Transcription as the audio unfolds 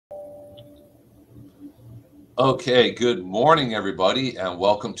Okay, good morning, everybody, and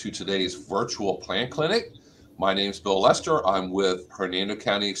welcome to today's virtual plant clinic. My name is Bill Lester. I'm with Hernando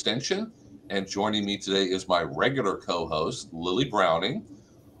County Extension, and joining me today is my regular co-host, Lily Browning,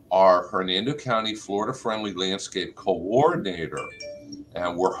 our Hernando County Florida Friendly Landscape Coordinator.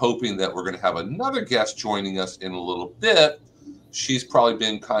 And we're hoping that we're going to have another guest joining us in a little bit. She's probably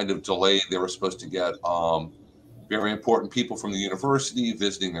been kind of delayed. They were supposed to get very important people from the university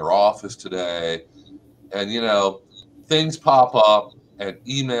visiting their office today. And things pop up and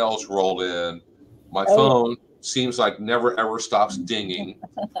emails roll in. My Oh, yeah. phone seems like never ever stops dinging,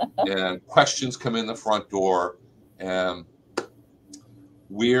 and questions come in the front door. And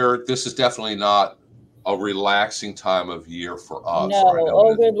this is definitely not a relaxing time of year for us, No. or I know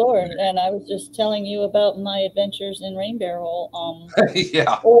Oh, it good Lord. And I was just telling you about my adventures in Rain Barrel isn't.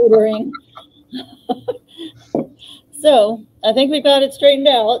 Yeah, ordering. So I think we've got it straightened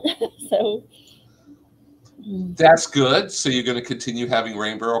out. So, that's good. So you're going to continue having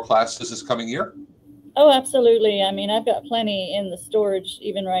rain barrel classes this coming year? oh, absolutely. I mean, I've got plenty in the storage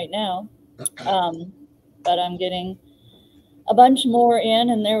even right now. Um, but I'm getting a bunch more in,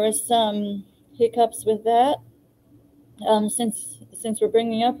 and there was some hiccups with that. Since we're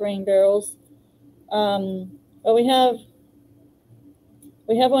bringing up rain barrels, well, we have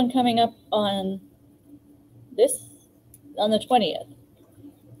one coming up this on the 20th.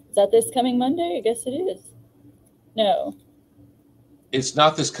 Is that this coming Monday? I guess it is. No, It's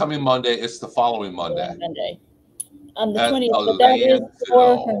not this coming Monday. It's the following Monday following Monday on the at the 20th. But that is for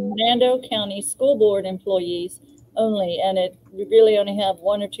landfill. Hernando County School Board employees only, and we really only have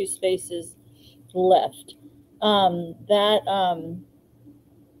one or two spaces left. That um,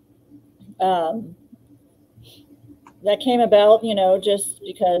 that came about, just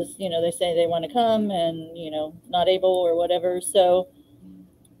because they say they want to come and not able or whatever. So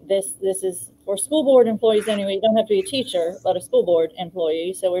this is for school board employees anyway. You don't have to be a teacher, but a school board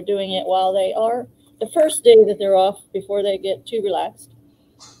employee. So we're doing it while they are the first day that they're off before they get too relaxed.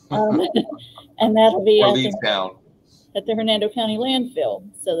 Um, and that'll be Or at leave town. the Hernando County landfill.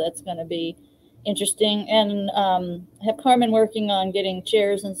 So that's going to be interesting. And have Carmen working on getting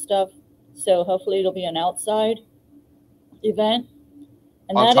chairs and stuff. So hopefully it'll be an outside event.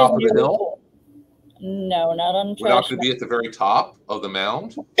 And On that is top of the really hill? cool. No, not on We're not Trash going to be at the very top of the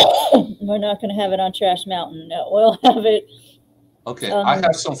mound? Mountain. We're not going to have it on Trash Mountain. No, we'll have it. Okay, I Um,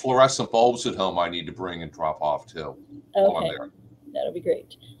 have some fluorescent bulbs at home I need to bring and drop off too while I'm okay, there. that'll be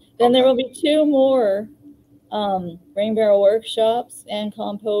great. Then there Okay. will be two more rain barrel workshops and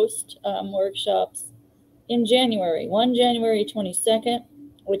compost workshops in January. One January 22nd,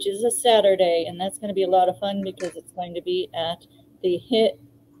 which is a Saturday, and that's going to be a lot of fun because it's going to be at the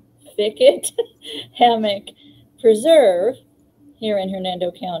Thicket Hammock Preserve here in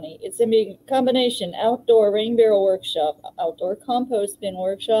Hernando County. It's going to be a combination outdoor rain barrel workshop, outdoor compost bin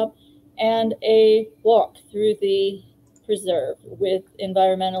workshop, and a walk through the preserve with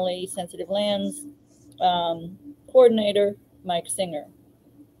environmentally sensitive lands coordinator Mike Singer.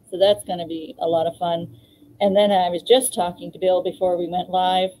 So that's going to be a lot of fun. And then I was just talking to Bill before we went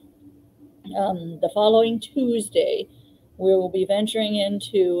live. The following Tuesday, we will be venturing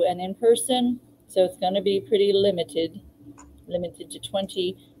into an in-person, so it's going to be pretty limited to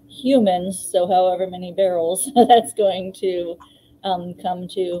 20 humans, so however many barrels that's going to come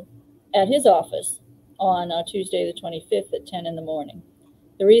to at his office on Tuesday the 25th at 10 in the morning.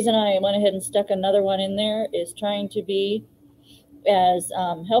 The reason I went ahead and stuck another one in there is trying to be as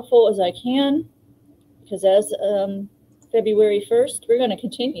helpful as I can, because as February 1st,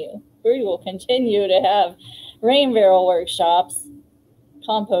 we will continue to have rain barrel workshops,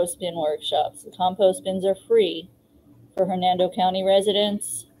 compost bin workshops. The compost bins are free for Hernando County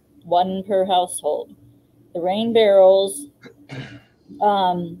residents, one per household. The rain barrels,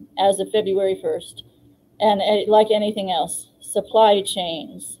 as of February 1st, and like anything else, supply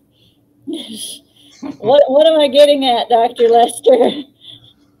chains. What am I getting at, Dr. Lester?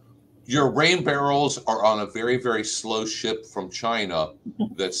 Your rain barrels are on a very, very slow ship from China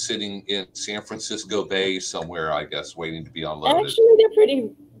that's sitting in San Francisco Bay somewhere, I guess, waiting to be unloaded. Actually,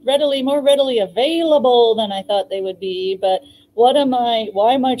 they're more readily available than I thought they would be. But why am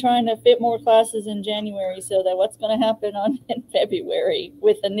I trying to fit more classes in January so that what's going to happen in February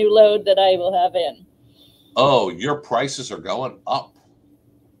with the new load that I will have in? Oh, your prices are going up.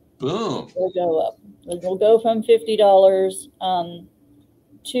 Boom. Will go up. We'll go from $50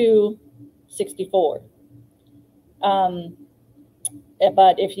 to 64. Um,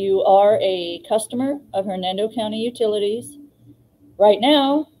 but if you are a customer of Hernando County Utilities, right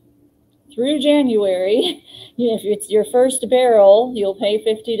now, through January, if it's your first barrel, you'll pay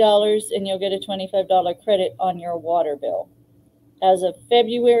 $50 and you'll get a $25 credit on your water bill. As of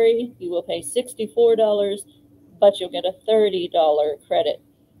February, you will pay $64, but you'll get a $30 credit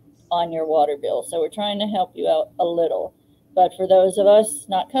on your water bill. So we're trying to help you out a little. But for those of us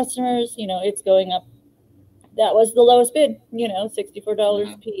not customers, it's going up. That was the lowest bid,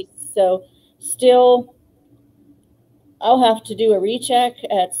 $64 a piece. So still, I'll have to do a recheck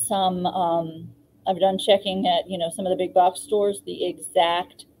at some, I've done checking at, some of the big box stores, the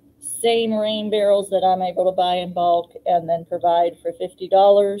exact same rain barrels that I'm able to buy in bulk and then provide for $50,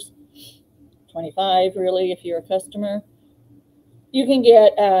 $25 really if you're a customer. You can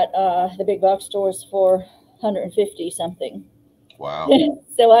get at the big box stores for $150 something. Wow.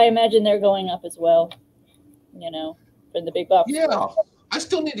 So I imagine they're going up as well, for the big box Yeah, stores. I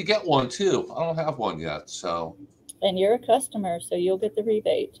still need to get one too. I don't have one yet, so. And you're a customer, so you'll get the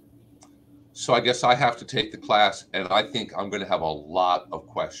rebate. So I guess I have to take the class, and I think I'm going to have a lot of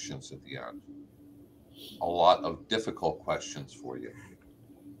questions at the end. A lot of difficult questions for you.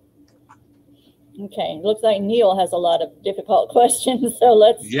 Okay, looks like Neil has a lot of difficult questions, so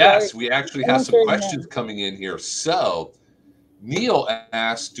let's Yes, we actually have some questions coming in here. So Neil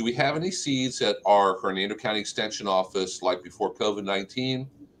asked, do we have any seeds at our Hernando County Extension office like before COVID-19?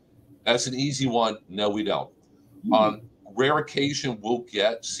 That's an easy one. No, we don't. On rare occasion, we'll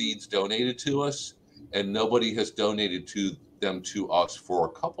get seeds donated to us, and nobody has donated them to us for a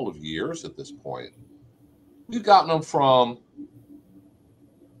couple of years at this point. We've gotten them from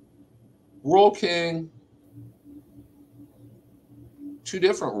Rural King, 2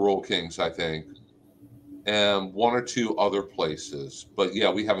 different Rural Kings, I think, and 1 or 2 other places. But yeah,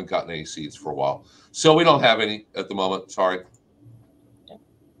 we haven't gotten any seeds for a while. So we don't have any at the moment. Sorry.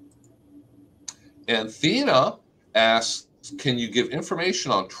 And Thena asks, can you give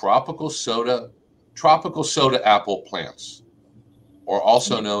information on tropical soda apple plants, or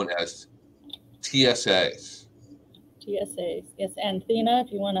also known as TSAs? TSAs, yes. And Thena,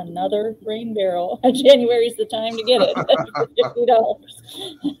 if you want another rain barrel, January's the time to get it for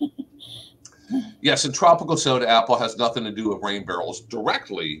 $50. Yes, and tropical soda apple has nothing to do with rain barrels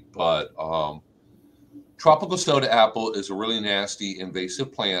directly, but tropical soda apple is a really nasty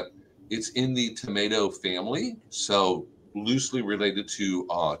invasive plant. It's in the tomato family, so loosely related to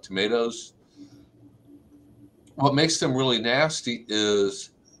tomatoes. What makes them really nasty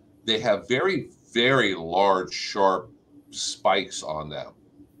is they have very, very large, sharp spikes on them.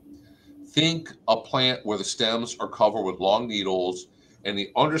 Think a plant where the stems are covered with long needles and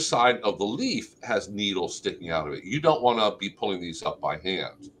the underside of the leaf has needles sticking out of it. You don't want to be pulling these up by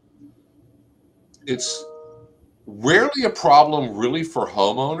hand. It's rarely a problem really for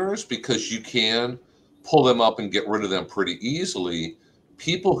homeowners because you can pull them up and get rid of them pretty easily.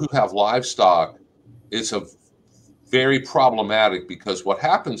 People who have livestock, it's a very problematic because what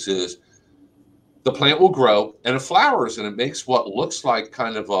happens is the plant will grow and it flowers and it makes what looks like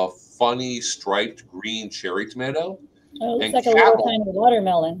kind of a funny striped green cherry tomato. Oh, it looks like a little tiny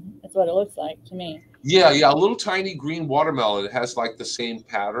watermelon. That's what it looks like to me. Yeah, a little tiny green watermelon. It has like the same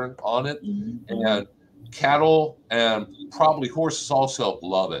pattern on it. And cattle and probably horses also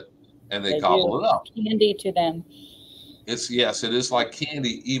love it, and they gobble it up. Candy to them. Yes, it is like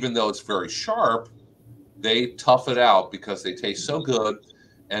candy, even though it's very sharp. They tough it out because they taste so good,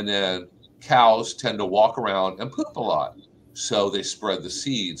 and then cows tend to walk around and poop a lot, so they spread the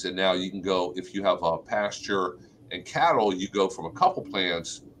seeds. And now you can go, if you have a pasture and cattle, you go from a couple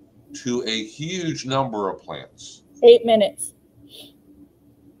plants to a huge number of plants. 8 minutes.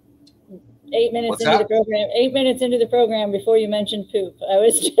 8 minutes into the program. 8 minutes into the program before you mentioned poop. I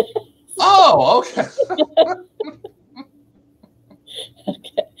was just... Oh, okay.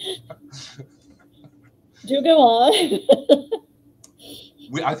 Okay. Do go on.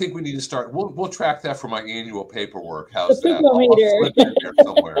 I think we need to start. We'll track that for my annual paperwork. How's the that? I'll slip in there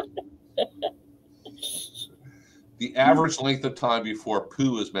somewhere. The average length of time before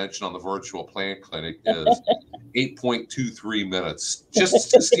poo is mentioned on the virtual plant clinic is 8.23 minutes. Just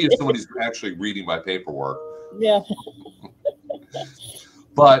to see if somebody's actually reading my paperwork. Yeah.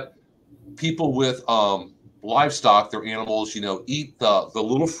 But people with livestock, their animals, eat the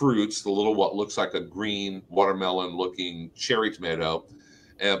little fruits, the little what looks like a green watermelon looking cherry tomato,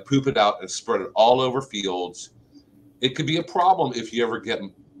 and poop it out and spread it all over fields. It could be a problem if you ever get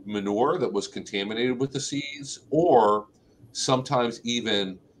manure that was contaminated with the seeds, or sometimes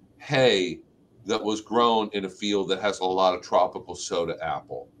even hay that was grown in a field that has a lot of tropical soda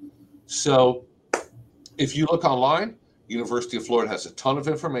apple. So if you look online, University of Florida has a ton of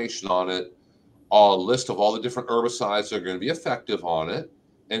information on it, a list of all the different herbicides that are going to be effective on it,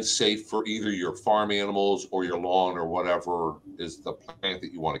 and safe for either your farm animals or your lawn or whatever is the plant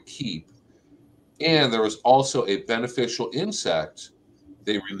that you want to keep. And there is also a beneficial insect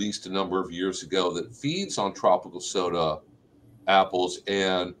they released a number of years ago that feeds on tropical soda apples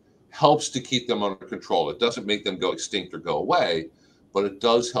and helps to keep them under control. It doesn't make them go extinct or go away, but it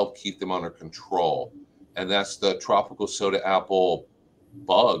does help keep them under control. And that's the tropical soda apple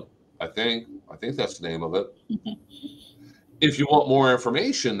bug, I think. I think that's the name of it. If you want more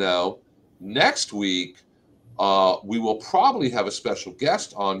information, though, next week, we will probably have a special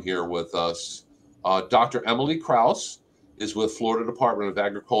guest on here with us. Dr. Emily Kraus is with Florida Department of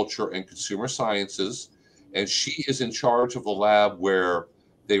Agriculture and Consumer Sciences, and she is in charge of the lab where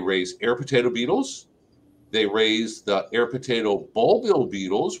they raise air potato beetles. They raise the air potato bulbil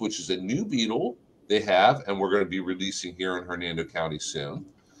beetles, which is a new beetle they have, and we're going to be releasing here in Hernando County soon.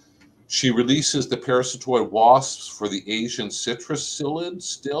 She releases the parasitoid wasps for the Asian citrus psyllid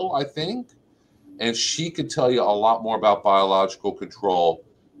still, I think. And she could tell you a lot more about biological control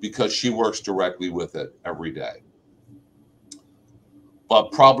because she works directly with it every day.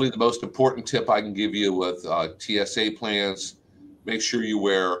 But probably the most important tip I can give you with TSA plants, make sure you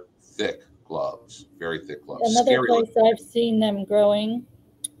wear thick gloves, very thick gloves. Another place I've seen them growing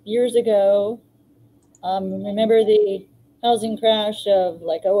years ago, remember the housing crash of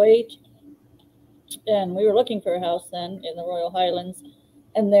like 2008? And we were looking for a house then in the Royal Highlands,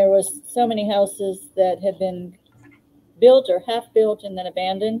 and there was so many houses that had been built or half built and then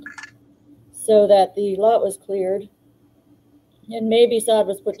abandoned, so that the lot was cleared. And maybe sod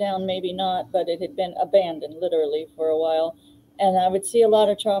was put down, maybe not, but it had been abandoned literally for a while. And I would see a lot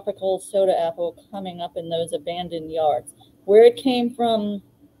of tropical soda apple coming up in those abandoned yards. Where it came from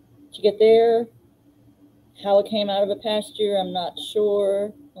to get there, how it came out of a pasture, I'm not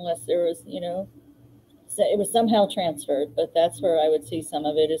sure, unless there was, so it was somehow transferred, but that's where I would see some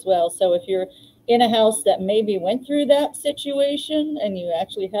of it as well. So if you're in a house that maybe went through that situation and you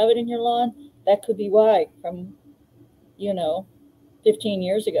actually have it in your lawn, that could be why from, 15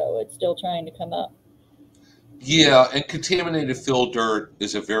 years ago, it's still trying to come up. Yeah, and contaminated fill dirt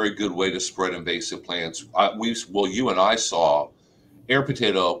is a very good way to spread invasive plants. You and I saw air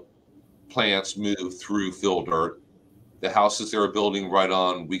potato plants move through fill dirt. The houses they were building right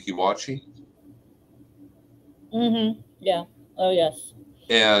on Weeki Wachee. Mm-hmm. Yeah. Oh, yes.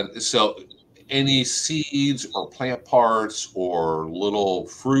 And so any seeds or plant parts or little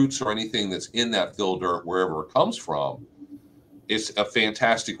fruits or anything that's in that fill dirt, wherever it comes from, it's a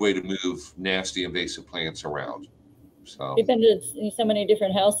fantastic way to move nasty invasive plants around. So we've been to so many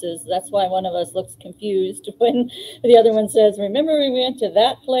different houses. That's why one of us looks confused when the other one says, "Remember, we went to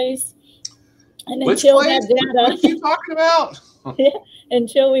that place." And which place? What are you talking about? Yeah,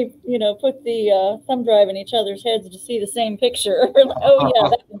 until we, put the thumb drive in each other's heads to see the same picture. Oh yeah.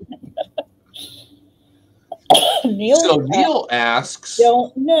 Neil asks,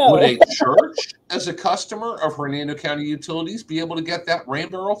 don't know. Would a church as a customer of Hernando County Utilities be able to get that rain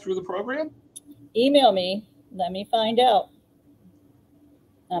barrel through the program? Email me. Let me find out.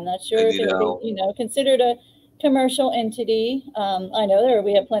 I'm not sure if it would be, considered a commercial entity. I know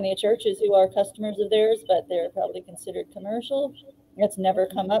we have plenty of churches who are customers of theirs, but they're probably considered commercial. It's never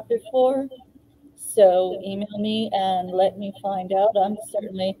come up before. So email me and let me find out. I'm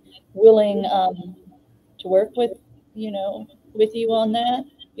certainly willing to work with, with you on that.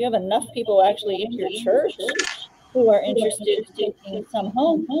 You have enough people actually in your church who are interested in taking some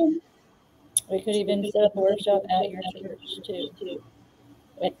home. We could even set up a workshop at your church too.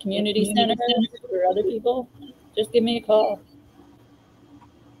 At community center for other people. Just give me a call.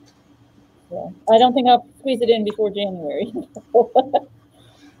 So, I don't think I'll squeeze it in before January.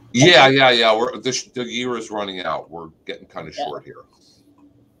 Yeah. The year is running out. We're getting kind of short here.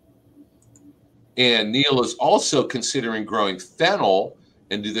 And Neil is also considering growing fennel,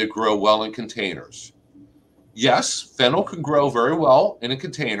 and do they grow well in containers? Yes, fennel can grow very well in a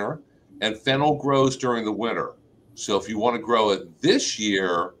container, and fennel grows during the winter. So if you want to grow it this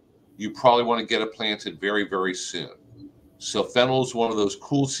year, you probably want to get it planted very, very soon. So fennel is one of those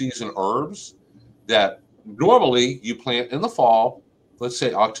cool season herbs that normally you plant in the fall, let's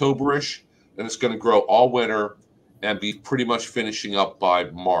say October-ish, and it's going to grow all winter and be pretty much finishing up by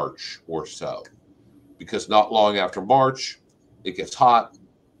March or so. Because not long after March, it gets hot.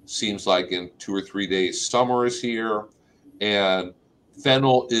 Seems like in 2 or 3 days, summer is here. And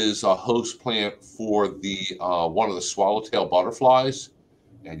fennel is a host plant for the one of the swallowtail butterflies.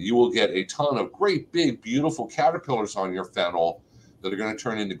 And you will get a ton of great, big, beautiful caterpillars on your fennel that are going to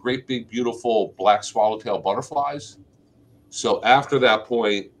turn into great, big, beautiful black swallowtail butterflies. So after that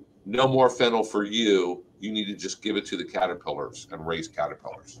point, no more fennel for you. You need to just give it to the caterpillars and raise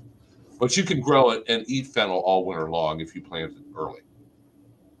caterpillars. But you can grow it and eat fennel all winter long if you plant it early.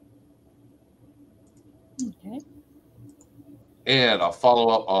 Okay. And I'll follow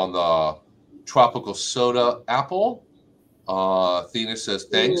up on the tropical soda apple. Athena says,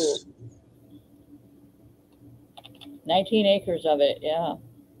 thanks. Ooh. 19 acres of it, yeah.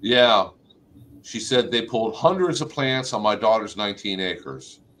 Yeah. She said they pulled hundreds of plants on my daughter's 19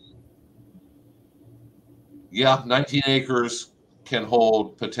 acres. Yeah, 19 acres can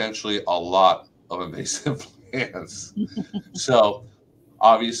hold potentially a lot of invasive plants. So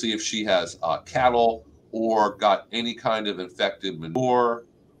obviously if she has cattle or got any kind of infected manure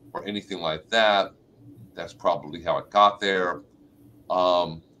or anything like that, that's probably how it got there.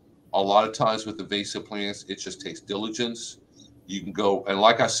 A lot of times with invasive plants, it just takes diligence. You can go, and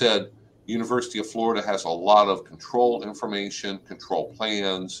like I said, University of Florida has a lot of control information, control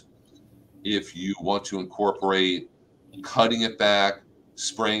plans. If you want to incorporate cutting it back,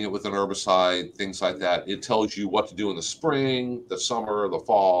 spraying it with an herbicide, things like that, it tells you what to do in the spring, the summer, the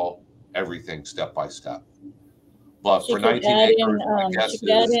fall, everything step by step. But for 19 acres, my guess is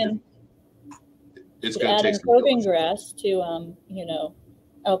it's going to take some Kogan grass to, you know,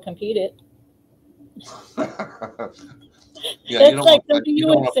 outcompete it. Yeah, that's you don't like want, something you you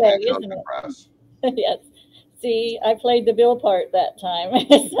don't would want say, isn't it? grass. Yes. See, I played the Bill part that time.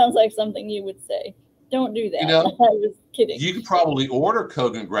 It sounds like something you would say. Don't do that. You know, I was kidding. You could probably order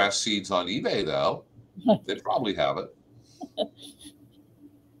Kogan grass seeds on eBay, though. They'd probably have it.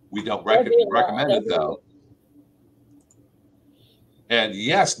 We don't recommend it, though. And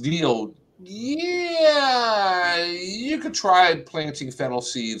yes, Neil, yeah, you could try planting fennel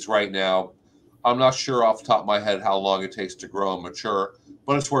seeds right now. I'm not sure off the top of my head how long it takes to grow and mature,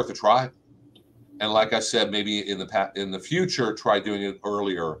 but it's worth a try. And like I said, maybe in the future, try doing it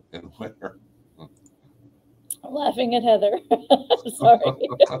earlier in the winter. I'm laughing at Heather. Sorry.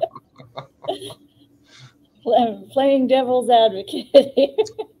 Playing devil's advocate here.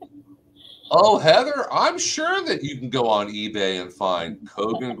 Oh, Heather, I'm sure that you can go on eBay and find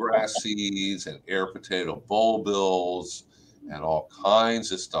Kogan grass seeds and air potato bulbils and all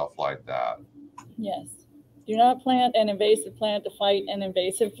kinds of stuff like that. Yes. Do not plant an invasive plant to fight an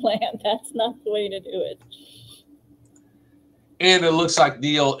invasive plant. That's not the way to do it. And it looks like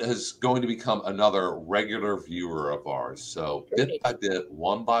Neil is going to become another regular viewer of ours. So bit by bit,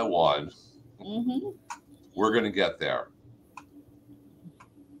 one by one, we're going to get there.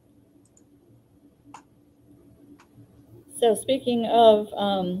 So speaking of,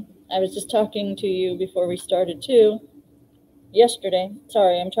 I was just talking to you before we started too, yesterday.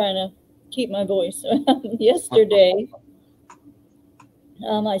 Sorry, I'm trying to keep my voice. Yesterday,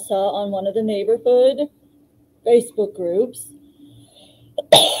 I saw on one of the neighborhood Facebook groups,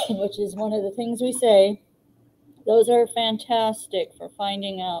 which is one of the things we say, those are fantastic for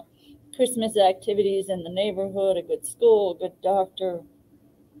finding out Christmas activities in the neighborhood, a good school, a good doctor,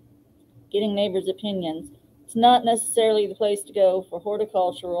 getting neighbors' opinions. It's not necessarily the place to go for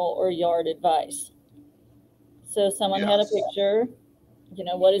horticultural or yard advice. So someone had a picture, you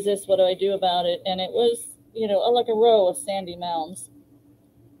know, what is this? What do I do about it? And it was, you know, like a row of sandy mounds.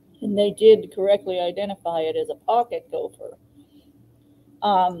 And they did correctly identify it as a pocket gopher.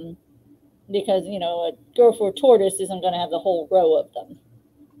 Because, you know, a gopher tortoise isn't going to have the whole row of them.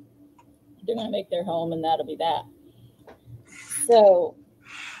 They're going to make their home and that'll be that. So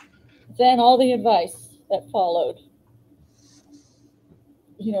then all the advice that followed,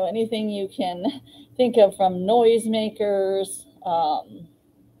 you know, anything you can think of from noisemakers.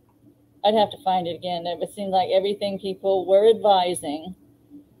 I'd have to find it again. It would seem like everything people were advising,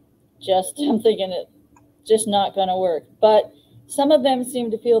 I'm thinking it's just not going to work. But some of them seem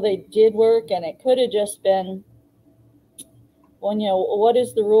to feel they did work, and it could have just been, well, you know, what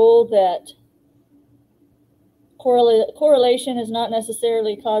is the rule that correlation is not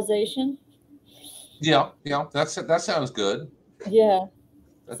necessarily causation? Yeah, that sounds good. Yeah.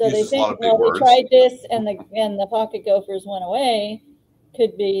 So they think, well, we tried this and the pocket gophers went away.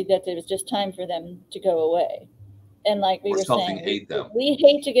 Could be that it was just time for them to go away. And like we were saying, we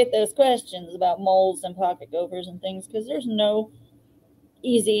hate to get those questions about moles and pocket gophers and things because there's no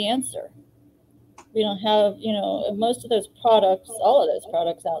easy answer. We don't have, you know, most of those products, all of those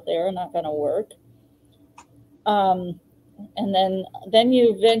products out there are not going to work. And then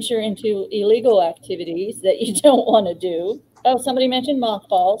you venture into illegal activities that you don't want to do. Oh, somebody mentioned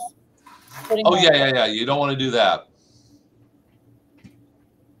mothballs. Yeah. You don't want to do that.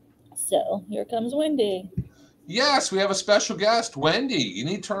 So here comes Wendy. Yes, we have a special guest, Wendy. You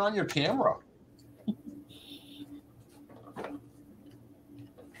need to turn on your camera.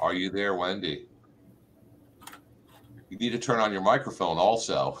 Are you there, Wendy? You need to turn on your microphone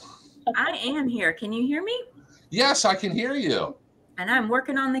also. I am here. Can you hear me? Yes, I can hear you. And I'm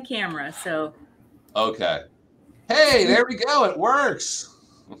working on the camera, so. Okay. Hey, there we go. It works.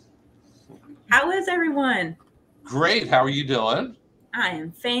 How is everyone? Great. How are you doing? I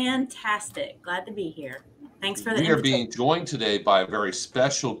am fantastic. Glad to be here. Thanks for the We are being joined today by a very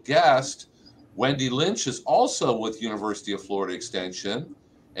special guest. Wendy Lynch is also with University of Florida Extension,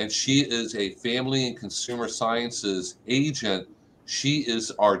 and she is a family and consumer sciences agent. She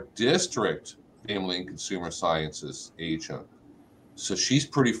is our district family and consumer sciences agent. So she's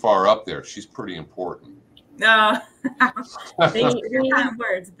pretty far up there. She's pretty important. No, thank you for your kind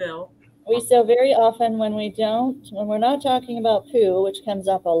words, Bill. We so very often when we're not talking about poo, which comes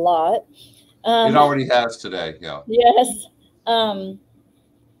up a lot. It already has today, yeah. Yes. When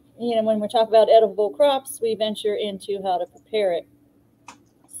we're talking about edible crops, we venture into how to prepare it.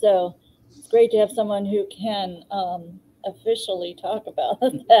 So it's great to have someone who can officially talk about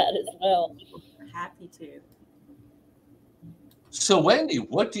that as well. Happy to. So Wendy,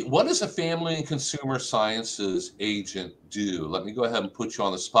 what does a family and consumer sciences agent do? Let me go ahead and put you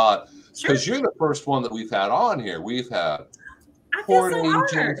on the spot, because you're the first one that we've had on here. We've had port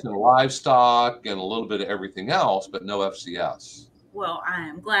agents and livestock and a little bit of everything else, but no FCS. Well, I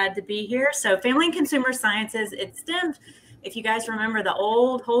am glad to be here. So family and consumer sciences, it stemmed, if you guys remember, the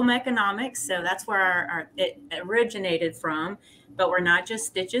old home economics. So that's where it originated from. But we're not just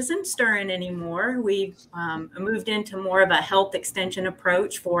stitches and stirring anymore. We've moved into more of a health extension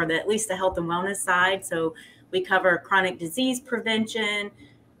approach for at least the health and wellness side. So we cover chronic disease prevention,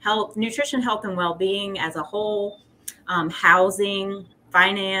 health, nutrition, health, and well-being as a whole, housing,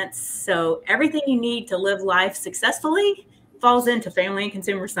 finance. So everything you need to live life successfully falls into family and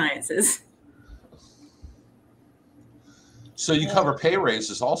consumer sciences. So you cover pay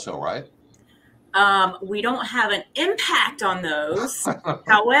raises also, right? We don't have an impact on those.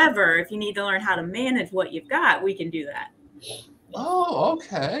 However, if you need to learn how to manage what you've got, we can do that. Oh,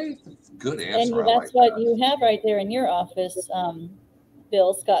 okay. Good answer. And that's what you have right there in your office.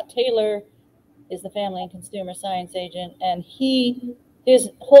 Bill Scott Taylor is the family and consumer science agent, and his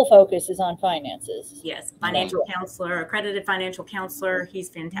whole focus is on finances. Yes, financial counselor, accredited financial counselor. He's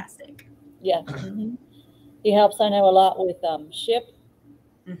fantastic. Yeah. He helps, I know, a lot with SHIP.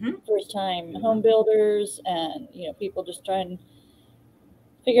 First-time home builders and people just trying to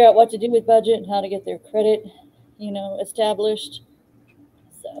figure out what to do with budget and how to get their credit, established.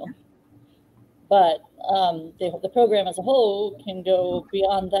 So, but the program as a whole can go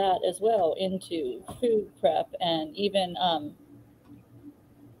beyond that as well into food prep and even.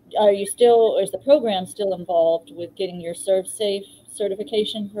 Is the program still involved with getting your ServSafe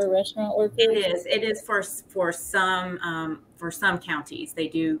certification for restaurant workers? It is for some counties. They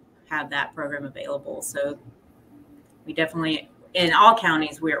do have that program available. So we definitely, in all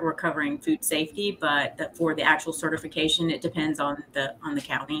counties, we're covering food safety, but for the actual certification, it depends on the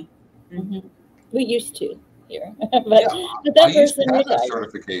county. We used to here, but that used to have that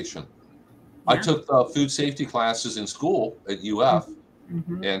certification. Yeah. I took food safety classes in school at UF.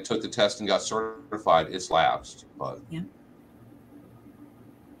 And took the test and got certified. It's lapsed, but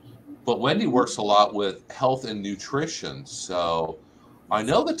Wendy works a lot with health and nutrition. So I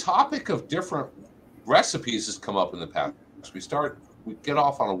know the topic of different recipes has come up in the past. We get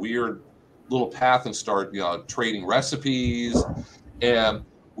off on a weird little path and start trading recipes. And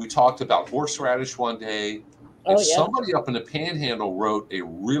we talked about horseradish one day. And somebody up in the Panhandle wrote a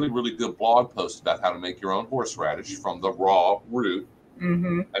really, really good blog post about how to make your own horseradish from the raw root.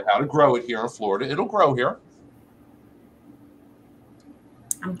 And how to grow it here in Florida. It'll grow here.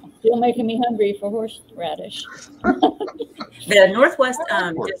 Still making me hungry for horseradish. The Northwest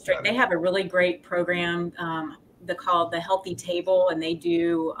District, they have a really great program called the Healthy Table, and they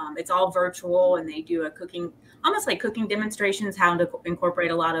do, it's all virtual, and they do almost like cooking demonstrations, how to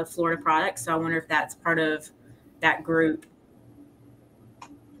incorporate a lot of Florida products. So I wonder if that's part of that group.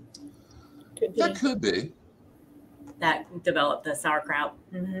 That could be. That developed the sauerkraut.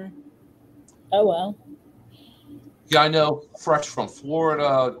 Oh, wow. Yeah, I know Fresh from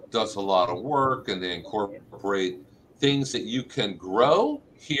Florida does a lot of work, and they incorporate things that you can grow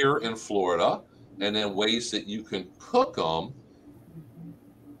here in Florida and then ways that you can cook them,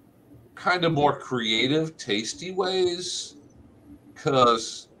 kind of more creative, tasty ways.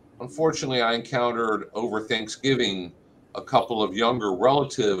 Because unfortunately, I encountered over Thanksgiving a couple of younger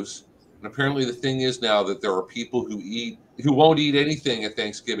relatives. And apparently the thing is now that there are people who won't eat anything at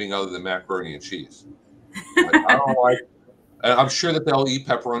Thanksgiving other than macaroni and cheese. I don't like. And I'm sure that they'll eat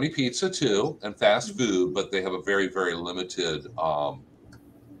pepperoni pizza too and fast food, but they have a very, very limited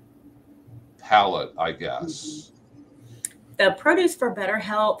palate, I guess. the Produce for Better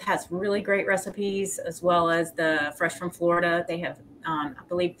Health has really great recipes, as well as the Fresh from Florida. They have, I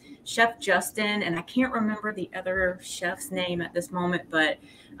believe, Chef Justin, and I can't remember the other chef's name at this moment, but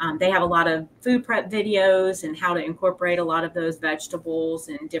they have a lot of food prep videos and how to incorporate a lot of those vegetables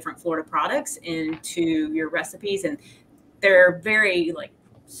and different Florida products into your recipes. And they're very like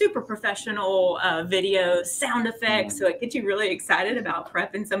super professional videos, sound effects. So it gets you really excited about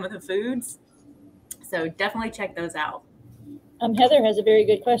prepping some of the foods. So definitely check those out. Heather has a very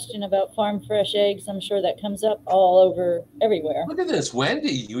good question about farm fresh eggs. I'm sure that comes up all over everywhere. Look at this,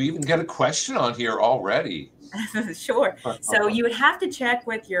 Wendy. You even got a question on here already. Sure. So you would have to check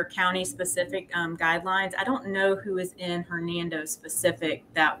with your county specific guidelines. I don't know who is in Hernando specific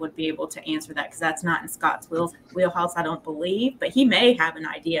that would be able to answer that, because that's not in Scott's wheelhouse, I don't believe, but he may have an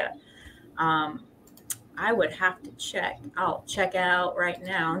idea. I would have to check. I'll check out right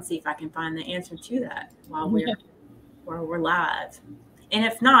now and see if I can find the answer to that while we're live. And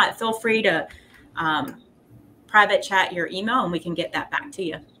if not, feel free to private chat your email and we can get that back to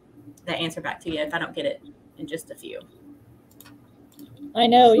you, the answer back to you if I don't get it in just a few. I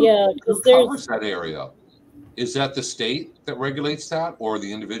know, yeah. Who covers that area? Is that the state that regulates that, or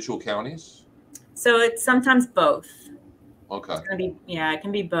the individual counties? So it's sometimes both. Okay. It's gonna be, yeah, it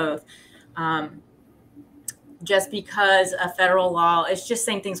can be both. Just because a federal law, it's just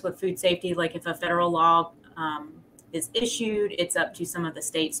same things with food safety. Like if a federal law is issued, it's up to some of the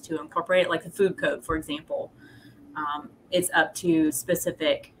states to incorporate it, like the food code, for example. It's up to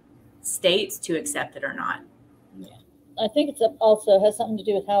specific states to accept it or not. Yeah. I think it's also has something to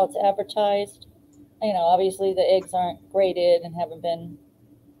do with how it's advertised. You know, obviously the eggs aren't graded and haven't been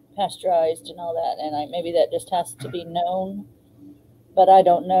pasteurized and all that, and maybe that just has to be known. But I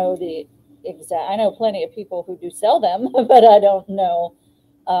don't know the exact. I know plenty of people who do sell them, but I don't know,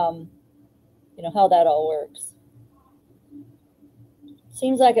 you know, how that all works.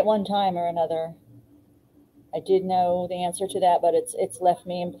 Seems like at one time or another, I did know the answer to that, but it's left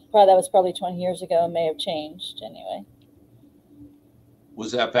me. And that was probably 20 years ago. May have changed anyway.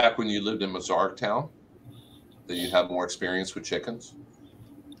 Was that back when you lived in Mazarktown that you had more experience with chickens?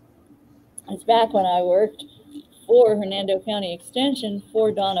 It's back when I worked for Hernando County Extension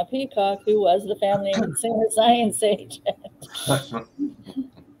for Donna Peacock, who was the Family and Consumer Science agent.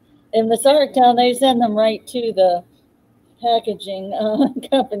 In Mazarktown, they send them right to the packaging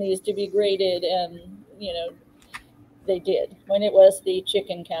companies to be graded, and you know, they did when it was the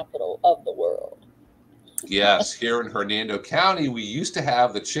chicken capital of the world. Yes, here in Hernando County, we used to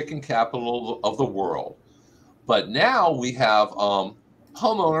have the chicken capital of the world, but now we have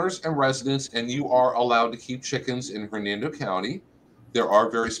homeowners and residents, and you are allowed to keep chickens in Hernando County. There are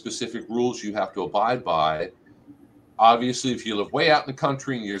very specific rules you have to abide by. Obviously, if you live way out in the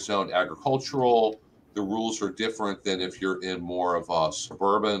country and you're zoned agricultural, the rules are different than if you're in more of a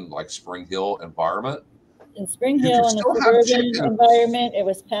suburban, like Spring Hill environment. In Spring Hill, in a suburban environment, it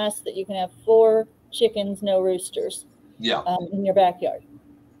was passed that you can have 4 chickens, no roosters. Yeah. In your backyard.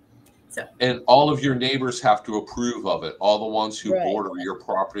 So, and all of your neighbors have to approve of it. All the ones who Right. border your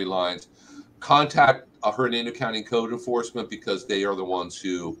property lines. Contact Hernando County Code Enforcement, because they are the ones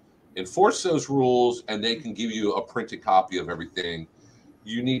who enforce those rules, and they can give you a printed copy of everything.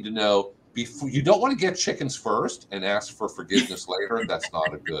 You need to know before. You don't want to get chickens first and ask for forgiveness later. That's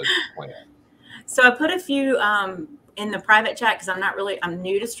not a good plan. So I put a few in the private chat because I'm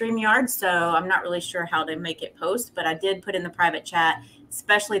new to StreamYard, so I'm not really sure how to make it post, but I did put in the private chat,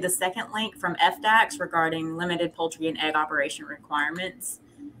 especially the second link from FDAX regarding limited poultry and egg operation requirements.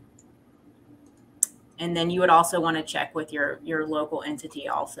 And then you would also want to check with your local entity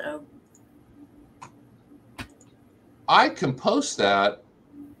also. I can post that,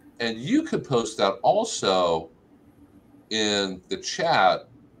 and you could post that also in the chat,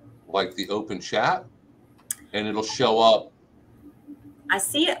 like the open chat, and it'll show up. I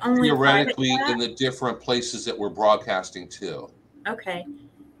see it only theoretically in the different places that we're broadcasting to. Okay.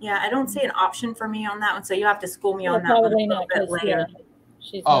 Yeah, I don't see an option for me on that one, so you have to school me on that probably one a little bit later. Yeah,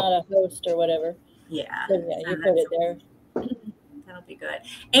 she's not a host or whatever. Yeah. So yeah, you put it there. That'll be good.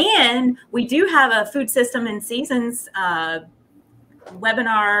 And we do have a Food System and Seasons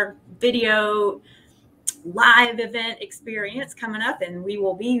webinar video live event experience coming up, and we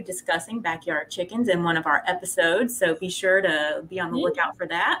will be discussing backyard chickens in one of our episodes. So be sure to be on the lookout for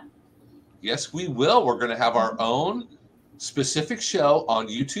that. Yes, we will. We're going to have our own specific show on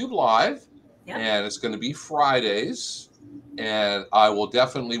YouTube Live, and it's going to be Fridays. And I will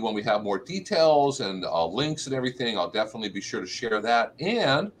definitely, when we have more details and links and everything, I'll definitely be sure to share that.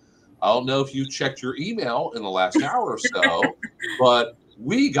 And I don't know if you checked your email in the last hour or so, but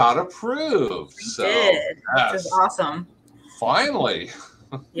we got approved. So did. This is awesome. Finally.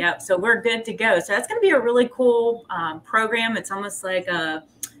 Yep. So we're good to go. So that's going to be a really cool program. It's almost like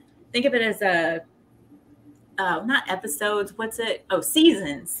think of it as not episodes. What's it? Oh,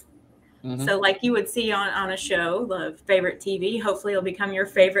 seasons. Mm-hmm. So like you would see on a show, the favorite TV, hopefully it'll become your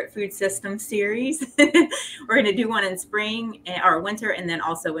favorite food system series. We're going to do one in spring or winter and then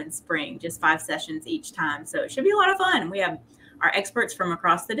also in spring, just 5 sessions each time. So it should be a lot of fun. We have our experts from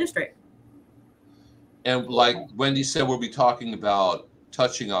across the district. And like Wendy said, we'll be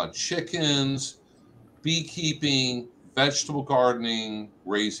touching on chickens, beekeeping, vegetable gardening,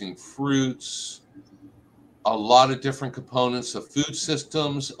 raising fruits, a lot of different components of food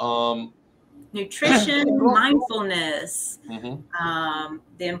systems, nutrition, mindfulness, mm-hmm.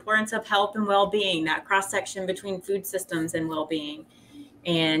 The importance of health and well-being, that cross-section between food systems and well-being,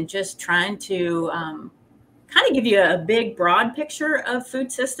 and just trying to kind of give you a big, broad picture of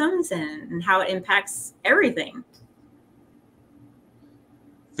food systems and how it impacts everything.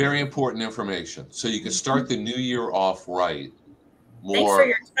 Very important information. So you can start the new year off right. Thanks for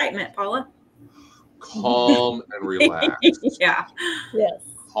your excitement, Paula. Calm and relax. Yeah. Yes.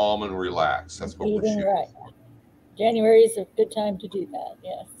 Calm and relax. That's what we're shooting. Right. January is a good time to do that.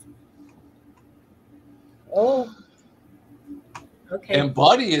 Yes. Oh. Okay. And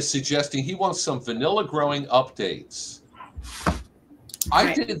Buddy is suggesting he wants some vanilla growing updates.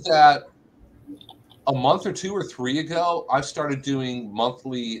 I did that a month or 2 or 3 ago. I started doing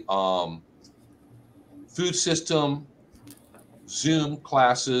monthly food system Zoom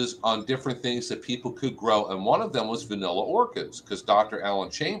classes on different things that people could grow. And one of them was vanilla orchids, because Dr. Alan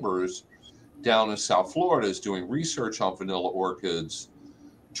Chambers down in South Florida is doing research on vanilla orchids,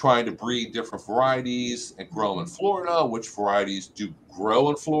 trying to breed different varieties and grow them in Florida, which varieties do grow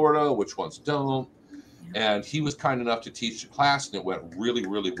in Florida, which ones don't. And he was kind enough to teach the class, and it went really,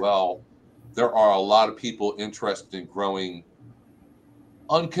 really well. There are a lot of people interested in growing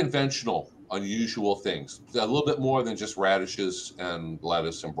unconventional, unusual things, a little bit more than just radishes and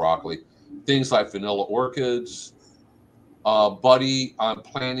lettuce and broccoli. Things like vanilla orchids. Buddy, I'm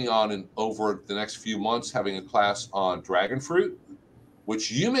planning on over the next few months having a class on dragon fruit,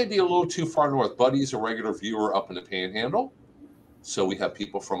 which you may be a little too far north. Buddy's a regular viewer up in the Panhandle, so we have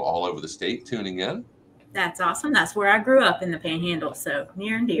people from all over the state tuning in. That's awesome. That's where I grew up, in the Panhandle, so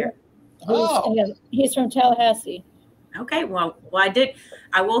near and dear. He's from Tallahassee. Okay, well,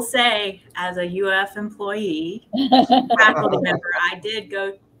 I will say, as a UF employee, faculty member, I did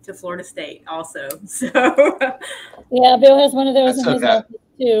go to Florida State also. So yeah, Bill has one of those in his office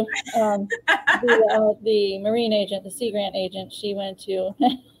too. The Marine agent, the Sea Grant agent, she went to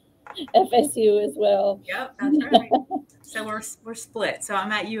FSU as well. Yep, that's right. So we're split. So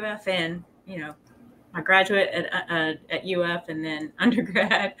I'm at UF, and I graduate at UF and then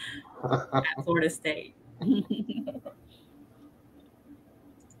undergrad at Florida State.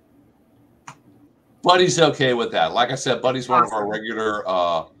 Buddy's okay with that. Like I said, Buddy's one of our regular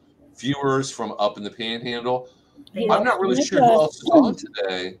viewers from up in the Panhandle. I'm not really sure who else is on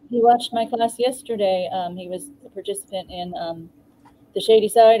today. He watched my class yesterday. He was a participant in the shady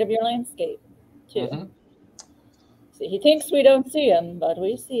side of your landscape, too. Mm-hmm. So he thinks we don't see them, but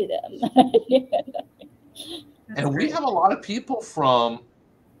we see them. And we have a lot of people from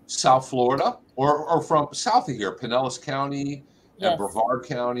South Florida or from south of here, Pinellas County, and Brevard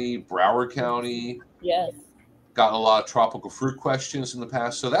County, Broward County. Yes. Gotten a lot of tropical fruit questions in the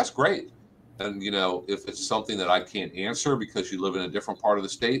past, so that's great. And, if it's something that I can't answer because you live in a different part of the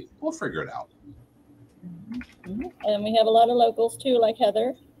state, we'll figure it out. Mm-hmm. And we have a lot of locals, too, like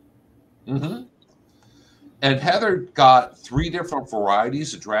Heather. Mm-hmm. And Heather got 3 different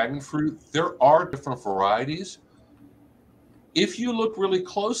varieties of dragon fruit. There are different varieties. If you look really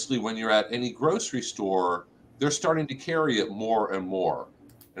closely when you're at any grocery store, they're starting to carry it more and more.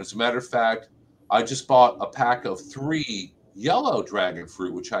 And as a matter of fact, I just bought a pack of 3 yellow dragon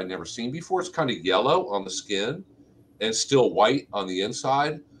fruit, which I'd never seen before. It's kind of yellow on the skin and still white on the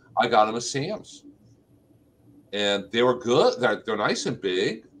inside. I got them at Sam's. And they were good. They're nice and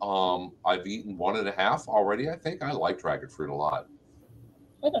big. I've eaten 1.5 already, I think. I like dragon fruit a lot.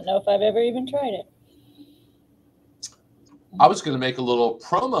 I don't know if I've ever even tried it. I was going to make a little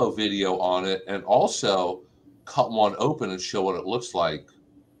promo video on it and also cut one open and show what it looks like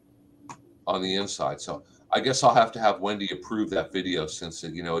on the inside. So I guess I'll have to have Wendy approve that video, since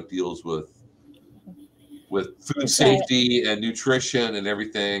it deals with food safety and nutrition and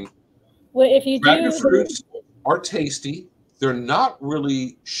everything. Well, if you dragon fruits are tasty. They're not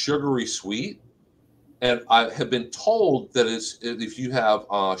really sugary sweet. And I have been told that if you have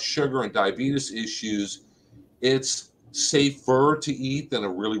sugar and diabetes issues, it's safer to eat than a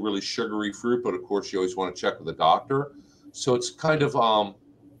really, really sugary fruit. But of course, you always want to check with a doctor. So it's kind of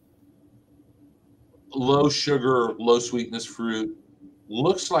low sugar, low sweetness fruit.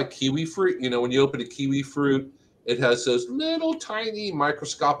 Looks like kiwi fruit. You know, when you open a kiwi fruit, it has those little tiny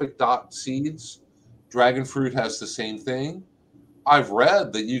microscopic dot seeds. Dragon fruit has the same thing. I've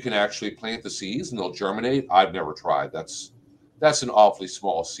read that you can actually plant the seeds and they'll germinate. I've never tried. That's an awfully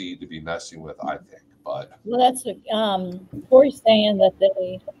small seed to be messing with, I think. But well, that's Corey's saying that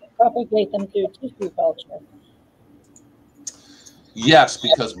they propagate them through tissue culture. yes,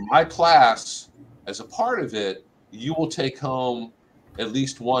 because my class, as a part of it, you will take home at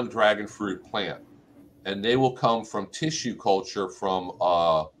least one dragon fruit plant, and they will come from tissue culture from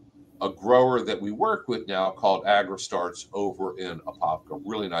a grower that we work with now called AgriStarts over in Apopka.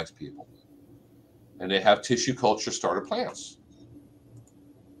 Really nice people. And they have tissue culture starter plants.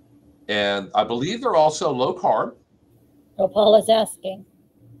 And I believe they're also low carb. So Paula's asking,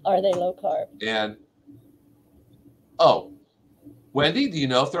 are they low carb? And, oh, Wendy, do you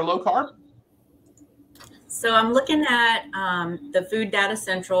know if they're low carb? So I'm looking at the Food Data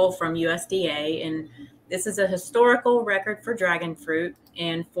Central from USDA, and this is a historical record for dragon fruit.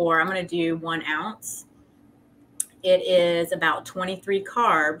 And I'm going to do 1 ounce. It is about 23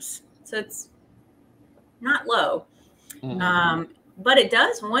 carbs. So it's not low. Mm-hmm. But it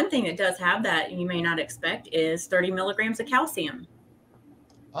does, one thing it does have that you may not expect is 30 milligrams of calcium.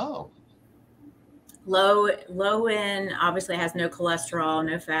 Oh. Low in, obviously has no cholesterol,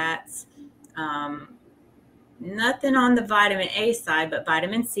 no fats. Nothing on the vitamin A side, but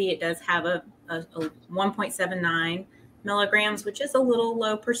vitamin C, it does have a 1.79 milligrams, which is a little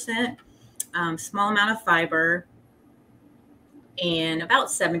low percent. Small amount of fiber, and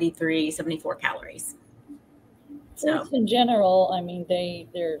about 74 calories. So in general, I mean,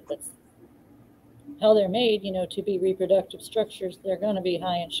 that's how they're made, you know, to be reproductive structures. They're going to be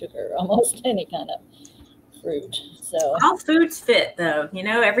high in sugar, almost any kind of fruit. So all foods fit, though, you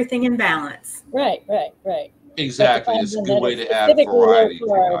know, everything in balance. Right. Exactly. It's a good way to add variety.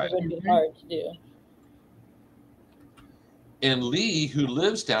 Would be hard to do. And Lee, who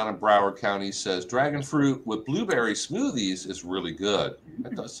lives down in Broward County, says dragon fruit with blueberry smoothies is really good.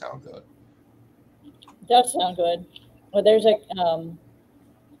 That does sound good. Does sound good. Well, there's a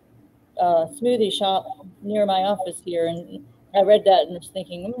smoothie shop near my office here, and I read that and was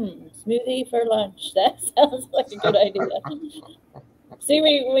thinking, smoothie for lunch. That sounds like a good idea. See,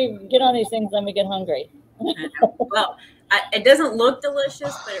 we get on these things and we get hungry. Well, it doesn't look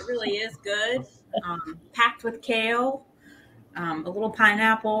delicious, but it really is good. Packed with kale, a little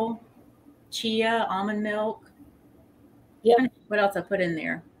pineapple, chia, almond milk. Yeah. What else I put in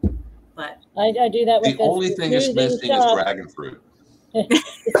there? But I do that with the only thing that's missing is dragon fruit. The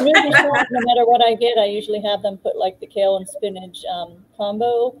smoothie shop, no matter what I get, I usually have them put like the kale and spinach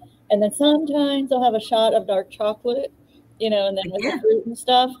combo, and then sometimes I'll have a shot of dark chocolate, you know, and then with the fruit and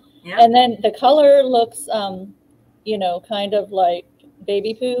stuff. Yeah. And then the color looks, you know, kind of like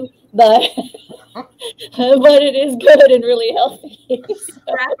baby poo, but but it is good and really healthy.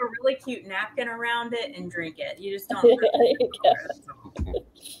 So. Wrap a really cute napkin around it and drink it. You just don't.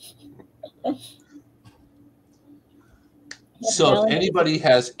 So if anybody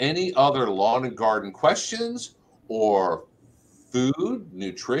has any other lawn and garden questions or food,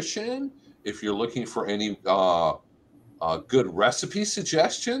 nutrition, if you're looking for any good recipe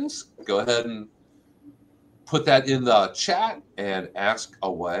suggestions, go ahead and put that in the chat and ask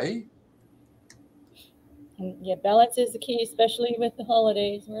away. Yeah, balance is the key, especially with the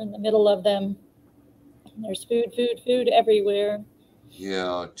holidays. We're in the middle of them. There's food everywhere.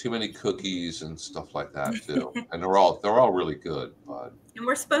 Yeah, too many cookies and stuff like that too, and they're all really good. But and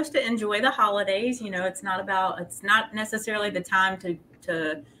we're supposed to enjoy the holidays. You know, it's not necessarily the time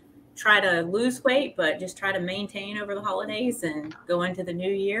to try to lose weight, but just try to maintain over the holidays and go into the new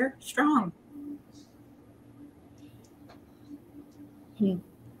year strong.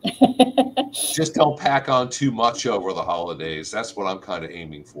 Just don't pack on too much over the holidays. That's what I'm kind of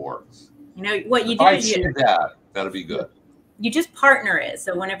aiming for. You know what you do? I achieve that'll be good. You just partner it.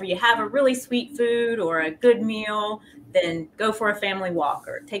 So whenever you have a really sweet food or a good meal, then go for a family walk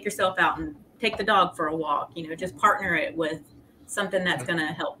or take yourself out and take the dog for a walk. You know, just partner it with something that's going to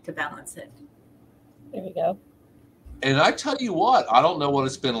help to balance it. There we go. And I tell you what, I don't know what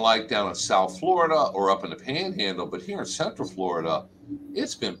it's been like down in South Florida or up in the Panhandle, but here in Central Florida,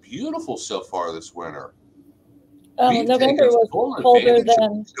 it's been beautiful so far this winter. November was colder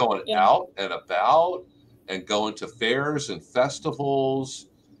than going out and about and going to fairs and festivals.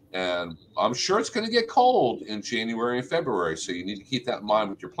 And I'm sure it's going to get cold in January and February. So you need to keep that in mind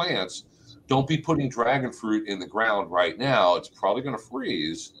with your plants. Don't be putting dragon fruit in the ground right now. It's probably going to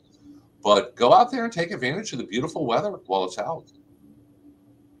freeze. But go out there and take advantage of the beautiful weather while it's out.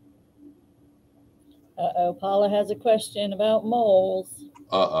 Uh-oh, Paula has a question about moles.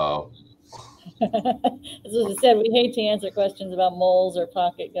 Uh-oh. As I said, we hate to answer questions about moles or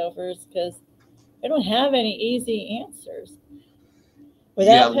pocket gophers because we don't have any easy answers.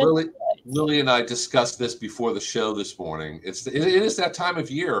 Yeah, Lily and I discussed this before the show this morning. It is that time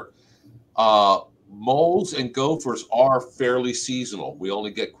of year. Moles and gophers are fairly seasonal. We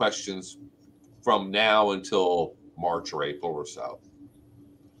only get questions from now until March or April or so.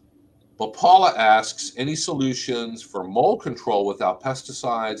 But Paula asks, any solutions for mole control without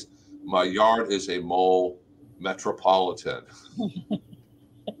pesticides? My yard is a mole metropolitan.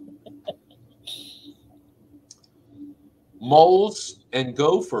 Moles and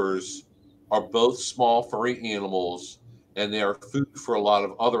gophers are both small furry animals, and they are food for a lot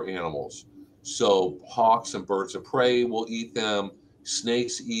of other animals. So hawks and birds of prey will eat them,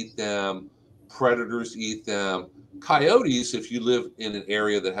 snakes eat them, predators eat them. Coyotes, if you live in an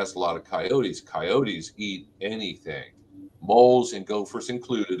area that has a lot of coyotes eat anything, moles and gophers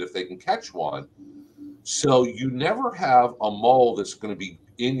included, if they can catch one. So you never have a mole that's going to be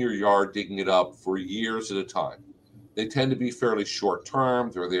in your yard digging it up for years at a time. They tend to be fairly short term.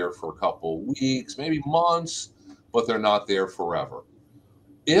 They're there for a couple of weeks, maybe months, but they're not there forever.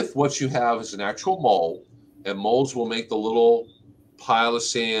 If what you have is an actual mole, and moles will make the little pile of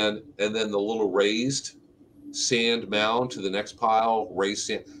sand and then the little raised sand mound to the next pile, raised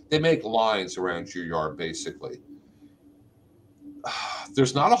sand. They make lines around your yard, basically.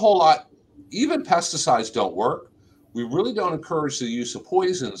 There's not a whole lot. Even pesticides don't work. We really don't encourage the use of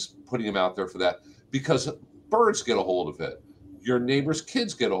poisons, putting them out there for that, because birds get a hold of it. Your neighbor's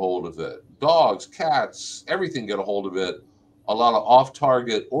kids get a hold of it. Dogs, cats, everything get a hold of it. A lot of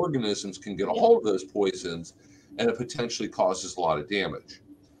off-target organisms can get a hold of those poisons, and it potentially causes a lot of damage.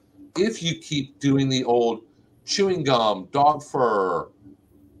 If you keep doing the old chewing gum, dog fur,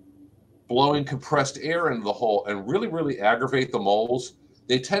 blowing compressed air into the hole, and really, really aggravate the moles,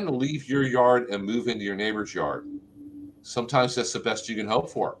 they tend to leave your yard and move into your neighbor's yard. Sometimes that's the best you can hope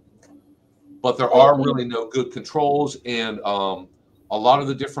for. But there are really no good controls, and a lot of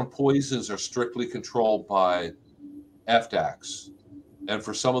the different poisons are strictly controlled by FDACs. And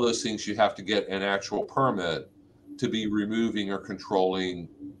for some of those things, you have to get an actual permit to be removing or controlling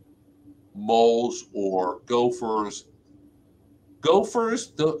moles or gophers.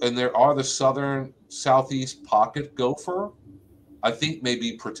 Gophers, and there are the southern southeast pocket gopher, I think may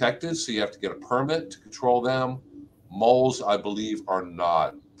be protected, so you have to get a permit to control them. Moles, I believe, are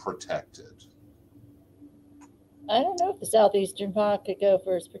not protected. I don't know if the southeastern pocket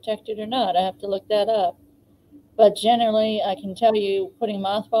gopher is protected or not. I have to look that up. But generally, I can tell you putting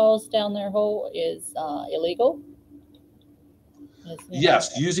mothballs down their hole is illegal.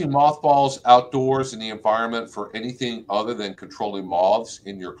 Yes, using mothballs outdoors in the environment for anything other than controlling moths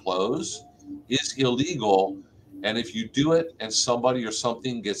in your clothes is illegal. And if you do it and somebody or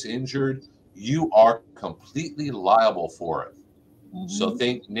something gets injured, you are completely liable for it. Mm-hmm. So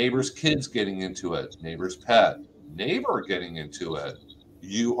think neighbor's kids getting into it, neighbor's pet, neighbor getting into it,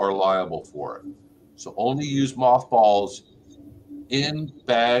 you are liable for it. So only use mothballs in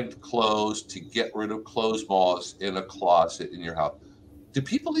bagged clothes to get rid of clothes moths in a closet in your house. Do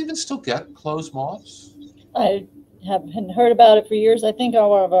people even still get clothes moths? I haven't heard about it for years. I think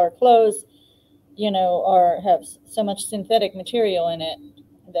all of our clothes, have so much synthetic material in it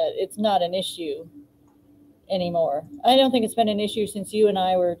that it's not an issue anymore. I don't think it's been an issue since you and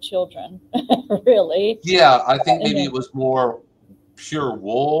I were children, really. Yeah, I think maybe it was more pure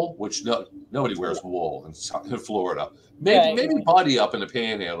wool, which nobody wears wool in Florida. Maybe Buddy up in the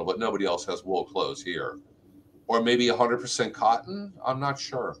Panhandle, but nobody else has wool clothes here. Or maybe 100% cotton. I'm not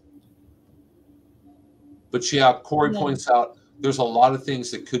sure. But yeah, Corey points out there's a lot of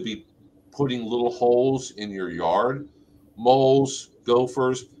things that could be putting little holes in your yard. Moles,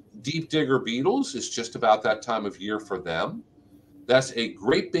 gophers, deep digger beetles is just about that time of year for them. That's a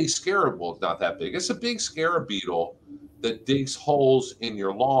great big scarab. Well, not that big. It's a big scarab beetle that digs holes in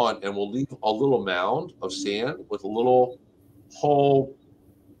your lawn and will leave a little mound of sand with a little hole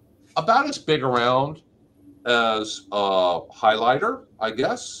about as big around as a highlighter, I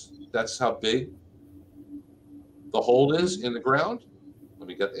guess. That's how big the hole is in the ground.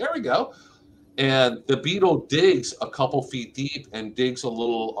 There we go. And the beetle digs a couple feet deep and digs a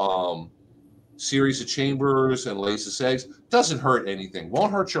little series of chambers and lays its eggs. Doesn't hurt anything.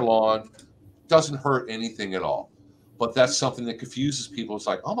 Won't hurt your lawn. Doesn't hurt anything at all. But that's something that confuses people. It's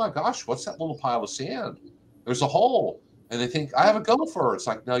like, oh my gosh, what's that little pile of sand? There's a hole. And they think, I have a gopher. It's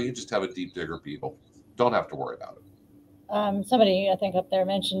like, no, you just have a deep digger beetle. Don't have to worry about it. Somebody, I think up there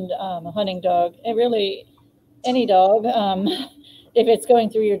mentioned a hunting dog. It really, any dog, if it's going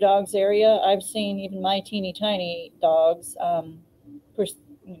through your dog's area, I've seen even my teeny tiny dogs. One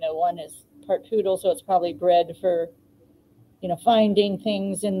is part poodle, so it's probably bred for, finding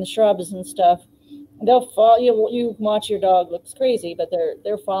things in the shrubs and stuff. They'll follow you. You watch your dog looks crazy, but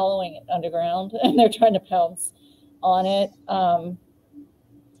they're following it underground and they're trying to pounce on it.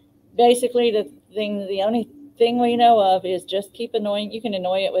 Basically, the only thing we know of is just keep annoying. You can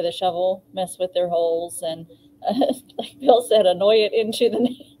annoy it with a shovel, mess with their holes, and like Bill said, annoy it into the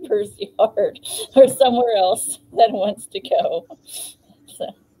neighbor's yard or somewhere else that wants to go. So.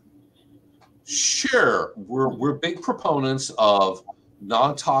 Sure, we're big proponents of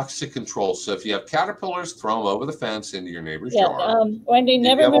non-toxic control. So if you have caterpillars, throw them over the fence into your neighbor's yard. Wendy,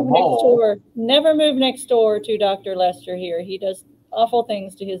 never move next door. Never move next door to Dr. Lester here. He does awful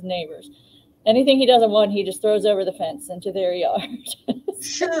things to his neighbors. Anything he doesn't want, he just throws over the fence into their yard.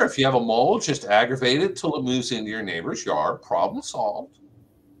 Sure, if you have a mole, just aggravate it till it moves into your neighbor's yard. Problem solved.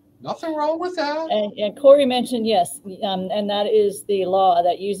 Nothing wrong with that. And Corey mentioned, yes, and that is the law,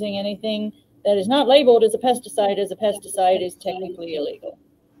 that using anything that is not labeled as a pesticide is technically illegal.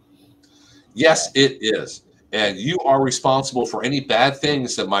 Yes, it is. And you are responsible for any bad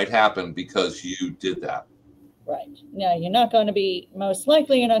things that might happen because you did that. Right. Now, you're not going to be, most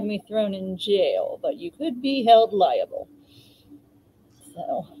likely, you're not going to be thrown in jail, but you could be held liable.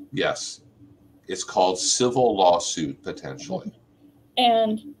 So. Yes. It's called civil lawsuit, potentially.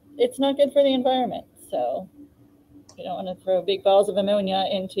 And it's not good for the environment. So you don't want to throw big balls of ammonia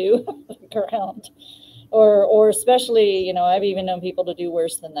into the ground. Or especially, I've even known people to do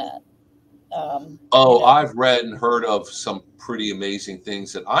worse than that. I've read and heard of some pretty amazing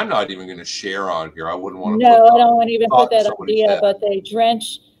things that I'm not even going to share on here. I wouldn't want to. No, I don't want to even put that idea, but they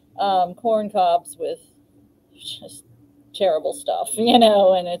drench corn cobs with just terrible stuff, and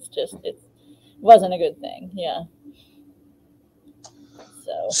it wasn't a good thing. Yeah.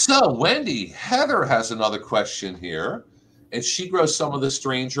 So Wendy, Heather has another question here, and she grows some of the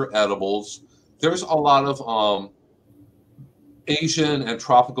stranger edibles. There's a lot of Asian and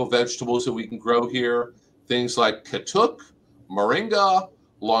tropical vegetables that we can grow here. Things like katuk, moringa,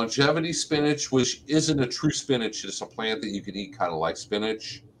 longevity spinach, which isn't a true spinach. It's a plant that you can eat kind of like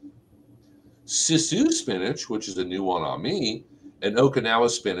spinach. Sisu spinach, which is a new one on me, and Okinawa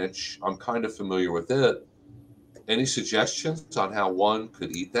spinach. I'm kind of familiar with it. Any suggestions on how one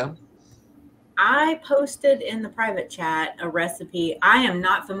could eat them? I posted in the private chat a recipe. I am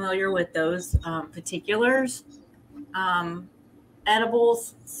not familiar with those particulars.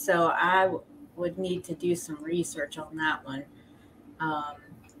 Edibles, so I would need to do some research on that one.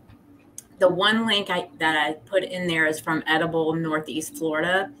 The one link that I put in there is from Edible Northeast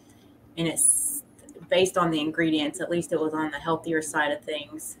Florida, and it's based on the ingredients. At least it was on the healthier side of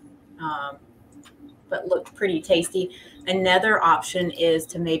things, but looked pretty tasty. Another option is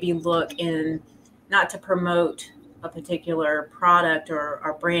to maybe look in, not to promote a particular product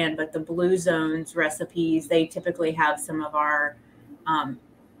or brand, but the Blue Zones recipes. They typically have some of our I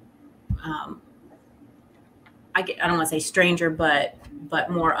don't want to say stranger, but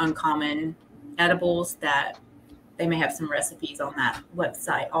more uncommon edibles that they may have some recipes on that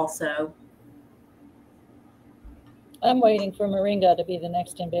website also. I'm waiting for moringa to be the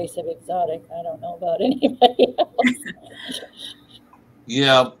next invasive exotic. I don't know about anybody else.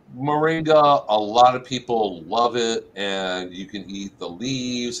 Yeah, moringa, a lot of people love it, and you can eat the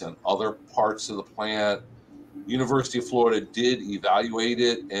leaves and other parts of the plant. University of Florida did evaluate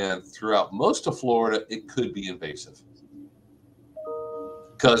it, and throughout most of Florida, it could be invasive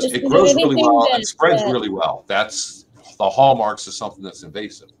because it grows really well and spreads really well. That's the hallmarks of something that's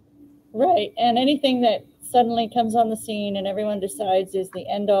invasive. Right, and anything that suddenly comes on the scene and everyone decides is the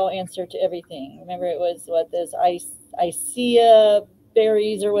end-all answer to everything. Remember, it was those Icea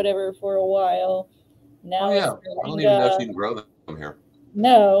berries or whatever for a while. Now I don't even know if you can grow them here.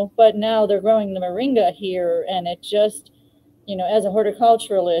 No, but now they're growing the moringa here, and it just, as a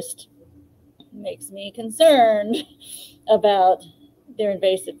horticulturalist, makes me concerned about their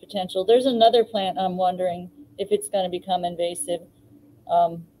invasive potential. There's another plant I'm wondering if it's going to become invasive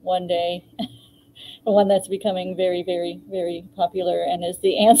one day. One that's becoming very, very, very popular and is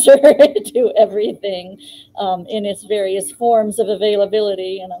the answer to everything in its various forms of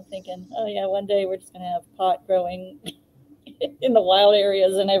availability. And I'm thinking, oh yeah, one day we're just going to have pot growing in the wild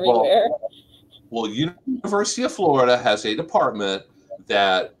areas and everywhere. Well, University of Florida has a department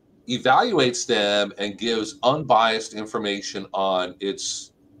that evaluates them and gives unbiased information on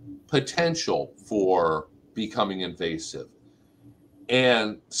its potential for becoming invasive.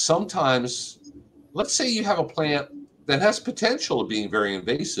 And sometimes, let's say you have a plant that has potential of being very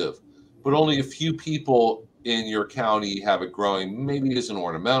invasive, but only a few people in your county have it growing, maybe as an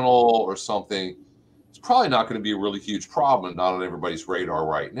ornamental or something, it's probably not going to be a really huge problem, not on everybody's radar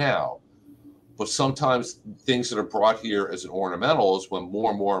right now. But sometimes things that are brought here as an ornamental is when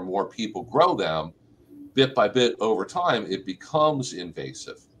more and more and more people grow them, bit by bit over time, it becomes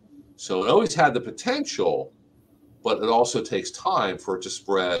invasive. So it always had the potential, but it also takes time for it to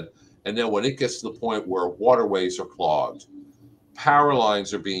spread. And then when it gets to the point where waterways are clogged, power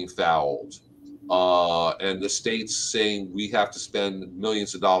lines are being fouled, and the state's saying we have to spend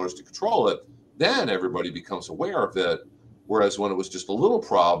millions of dollars to control it, then everybody becomes aware of it. Whereas when it was just a little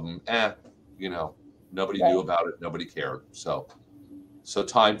problem, you know, nobody knew about it, nobody cared. So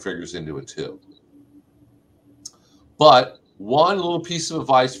time figures into it too. But one little piece of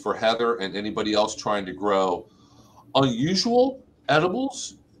advice for Heather and anybody else trying to grow unusual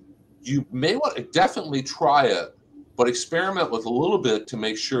edibles, you may want to definitely try it, but experiment with a little bit to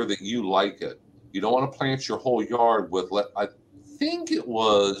make sure that you like it. You don't want to plant your whole yard with, I think it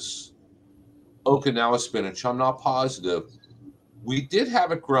was Okinawa spinach, I'm not positive. We did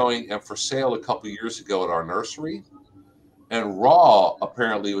have it growing and for sale a couple of years ago at our nursery, and raw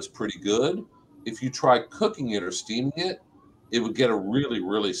apparently was pretty good. If you try cooking it or steaming it, it would get a really,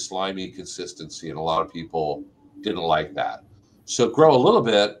 really slimy consistency, and a lot of people didn't like that. So grow a little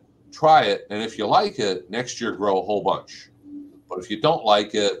bit, try it, and if you like it, next year grow a whole bunch. But if you don't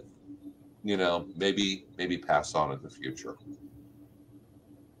like it, you know, maybe pass on in the future.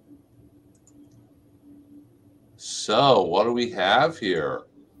 So what do we have here?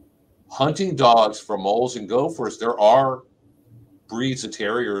 Hunting dogs for moles and gophers. There are breeds of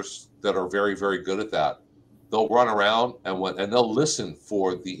terriers that are very, very good at that. They'll run around and they'll listen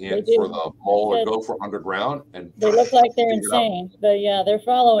for the mole or gopher underground, and they look like they're insane, but yeah, they're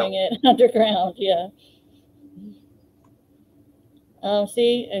following it underground. Yeah.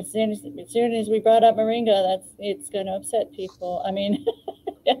 See, as soon as we brought up moringa, it's going to upset people. I mean,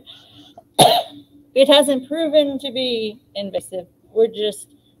 it hasn't proven to be invasive.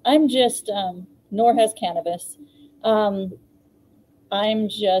 Nor has cannabis. I'm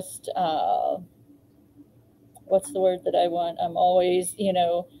just, what's the word that I want? I'm always,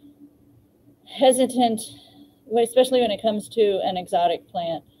 hesitant, especially when it comes to an exotic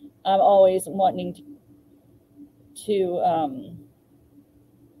plant. I'm always wanting to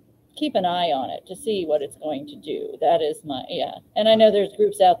keep an eye on it to see what it's going to do. That is and I know there's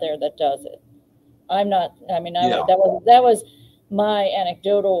groups out there that does it. I'm not, that was my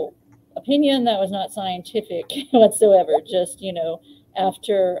anecdotal opinion. That was not scientific whatsoever. Just,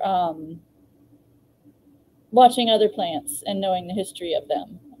 after watching other plants and knowing the history of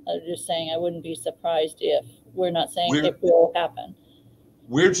them. I'm just saying I wouldn't be surprised if, we're not saying it will happen.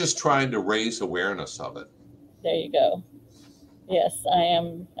 We're just trying to raise awareness of it. There you go. Yes, I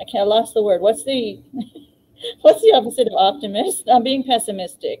lost the word. What's the opposite of optimist? I'm being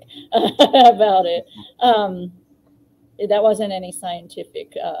pessimistic about it. That wasn't any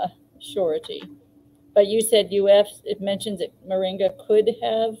scientific surety. But you said it mentions that moringa could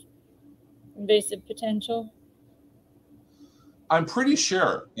have invasive potential? I'm pretty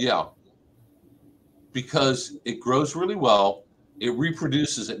sure, yeah. Because it grows really well. It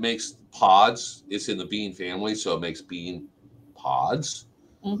reproduces, it makes pods. It's in the bean family, so it makes bean pods.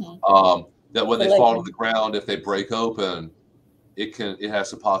 Mm-hmm. That when they fall to the ground, if they break open, it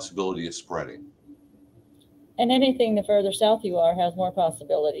has the possibility of spreading. And anything the further south you are has more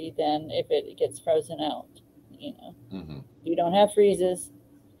possibility than if it gets frozen out. Mm-hmm. You don't have freezes.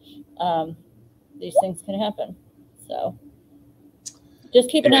 These things can happen. So just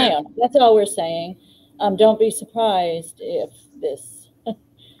keep an eye on it. That's all we're saying. Don't be surprised if this,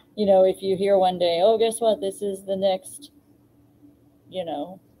 if you hear one day, oh, guess what? This is the next,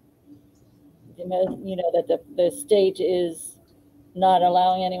 that the state is not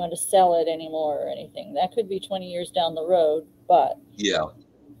allowing anyone to sell it anymore or anything. That could be 20 years down the road, but. Yeah.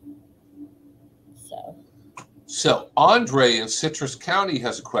 So Andre in Citrus County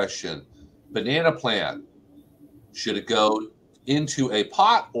has a question. Banana plant, should it go into a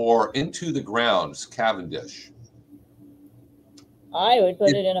pot or into the ground? Cavendish. I would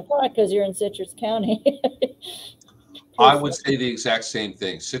put it in a pot because you're in Citrus County. I would say the exact same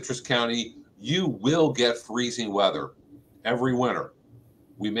thing. Citrus County, you will get freezing weather every winter.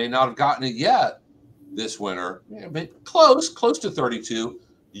 We may not have gotten it yet this winter, but close to 32.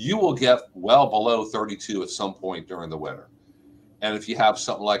 You will get well below 32 at some point during the winter. And if you have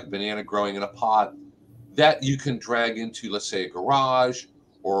something like a banana growing in a pot that you can drag into, let's say, a garage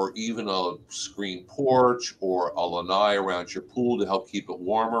or even a screen porch or a lanai around your pool to help keep it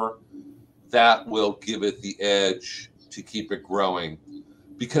warmer, that will give it the edge to keep it growing.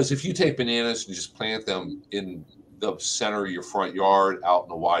 Because if you take bananas and just plant them in the center of your front yard out in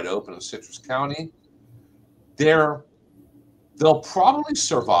the wide open in Citrus County, they'll probably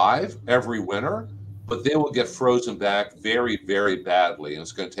survive every winter, but they will get frozen back very, very badly. And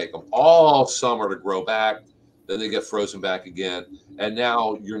it's going to take them all summer to grow back. Then they get frozen back again. And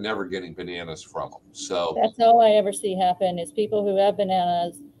now you're never getting bananas from them. So that's all I ever see happen is people who have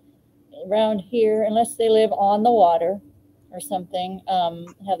bananas around here, unless they live on the water or something,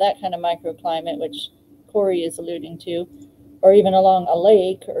 have that kind of microclimate, which Corey is alluding to, or even along a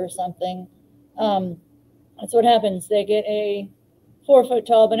lake or something. That's what happens. They get a 4-foot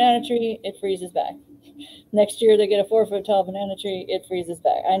tall banana tree, it freezes back. Next year they get a 4-foot tall banana tree, it freezes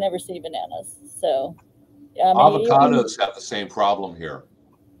back. I never see bananas. So avocados have the same problem here.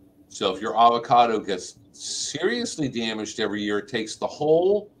 So if your avocado gets seriously damaged every year, it takes the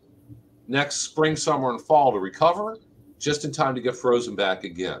whole next spring, summer, and fall to recover, just in time to get frozen back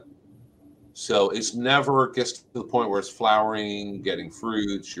again. So it's never gets to the point where it's flowering, getting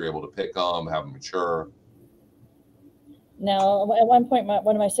fruits, you're able to pick them, have them mature. Now, at one point,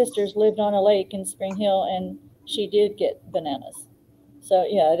 one of my sisters lived on a lake in Spring Hill, and she did get bananas. So,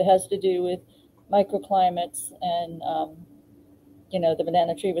 yeah, it has to do with microclimates, and, the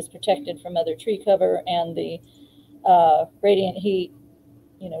banana tree was protected from other tree cover and the radiant heat,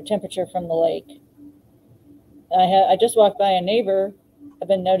 temperature from the lake. I just walked by a neighbor. I've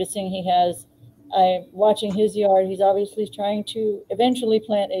been noticing I'm watching his yard. He's obviously trying to eventually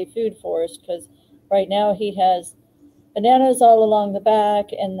plant a food forest, because right now he has bananas all along the back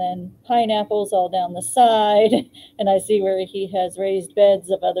and then pineapples all down the side. And I see where he has raised beds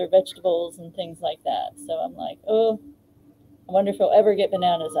of other vegetables and things like that. So I'm like, oh, I wonder if he'll ever get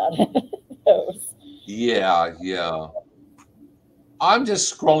bananas out of those. Yeah. I'm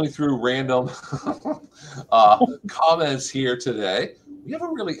just scrolling through random comments here today. We have a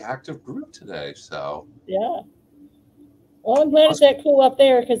really active group today, so. Yeah. Well, I'm glad it's that cool up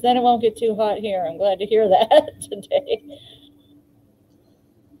there, because then it won't get too hot here. I'm glad to hear that today.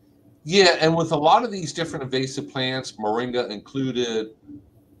 Yeah, and with a lot of these different invasive plants, moringa included,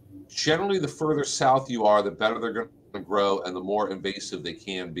 generally the further south you are, the better they're going to grow and the more invasive they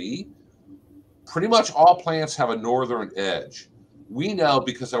can be. Pretty much all plants have a northern edge. We know,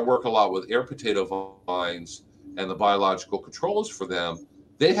 because I work a lot with air potato vines and the biological controls for them,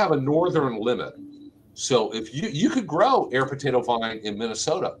 they have a northern limit. So if you could grow air potato vine in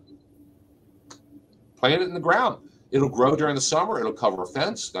Minnesota, plant it in the ground. It'll grow during the summer. It'll cover a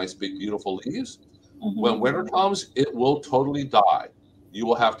fence, nice big beautiful leaves. Mm-hmm. When winter comes, it will totally die. You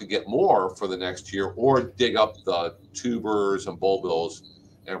will have to get more for the next year, or dig up the tubers and bulbils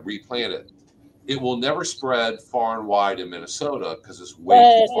and replant it. It will never spread far and wide in Minnesota because it's way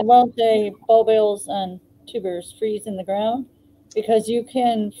too far. But won't the bulbils and tubers freeze in the ground? Because you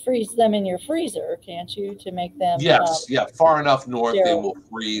can freeze them in your freezer, can't you, to make them? Yes, far enough north, they will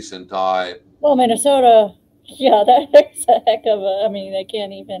freeze and die. Well, Minnesota, that's a heck of they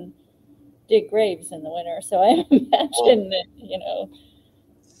can't even dig graves in the winter. So I imagine that,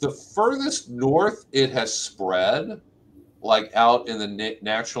 The furthest north it has spread, like out in the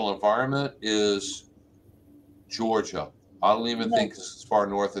natural environment, is Georgia. I don't even think it's as far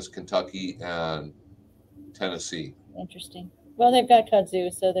north as Kentucky and Tennessee. Interesting. Well, they've got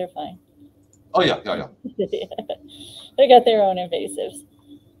kudzu, so they're fine. Oh, yeah. They got their own invasives.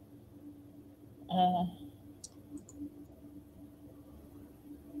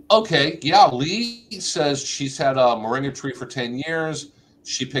 Okay, yeah, Lee says she's had a moringa tree for 10 years.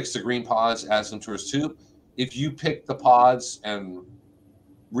 She picks the green pods, adds them to her soup. If you pick the pods and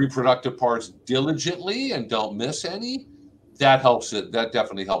reproductive parts diligently and don't miss any, that helps it. That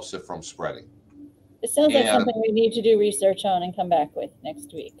definitely helps it from spreading. It sounds like something we need to do research on and come back with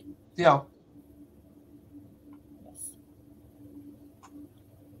next week. Yeah. Yes.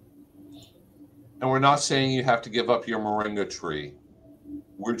 And we're not saying you have to give up your moringa tree.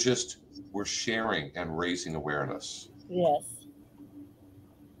 We're sharing and raising awareness. Yes.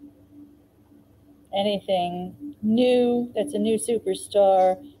 Anything new that's a new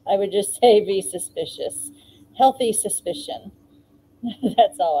superstar, I would just say be suspicious. Healthy suspicion.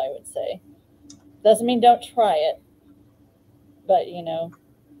 That's all I would say. Doesn't mean don't try it, but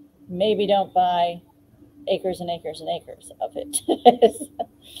maybe don't buy acres and acres and acres of it.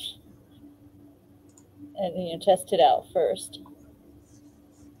 And test it out first.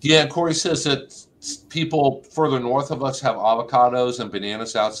 Yeah, Corey says that people further north of us have avocados and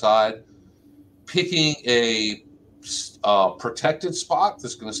bananas outside. Picking a protected spot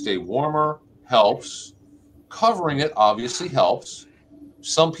that's going to stay warmer helps. Covering it obviously helps.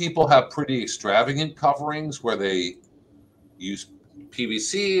 Some people have pretty extravagant coverings where they use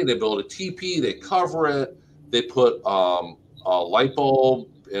PVC, they build a teepee, they cover it, they put a light bulb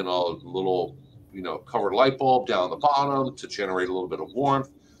in a little, covered light bulb down the bottom to generate a little bit of warmth.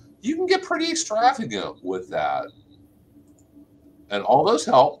 You can get pretty extravagant with that. And all those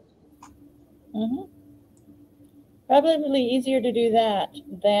help. Mm-hmm. Probably easier to do that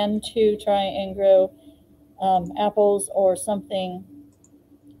than to try and grow apples or something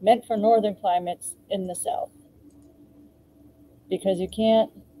meant for northern climates in the south, because you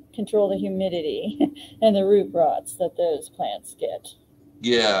can't control the humidity and the root rots that those plants get.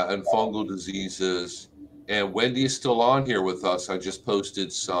 Yeah, and fungal diseases. And Wendy is still on here with us. I just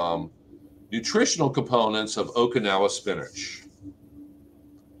posted some nutritional components of Okinawa spinach.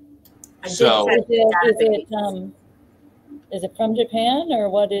 So is it from Japan, or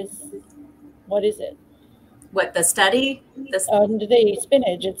what is it? What, the study? The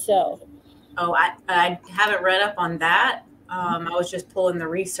spinach itself. Oh, I haven't read up on that. I was just pulling the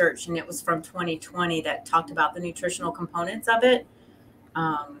research, and it was from 2020 that talked about the nutritional components of it.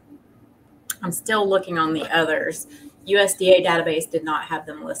 I'm still looking on the others. USDA database did not have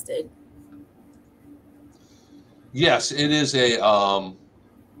them listed. Yes, it is a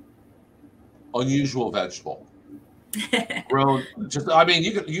unusual vegetable. Grown,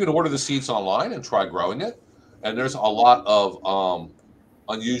 you can order the seeds online and try growing it. And there's a lot of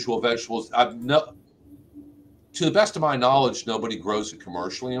unusual vegetables. To the best of my knowledge, nobody grows it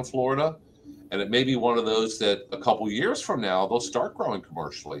commercially in Florida. And it may be one of those that a couple years from now, they'll start growing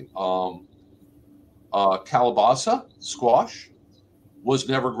commercially. Calabaza squash was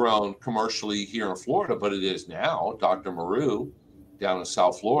never grown commercially here in Florida, but it is now. Dr. Maru down in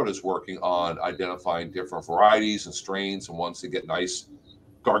South Florida is working on identifying different varieties and strains and ones that get nice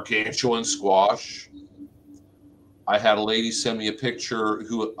gargantuan squash. I had a lady send me a picture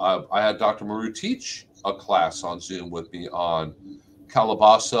who I had Dr. Maru teach a class on Zoom with me on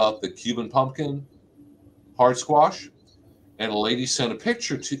calabaza, the Cuban pumpkin, hard squash. And a lady sent a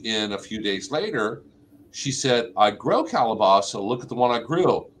picture in a few days later. She said, I grow calabaza. Look at the one I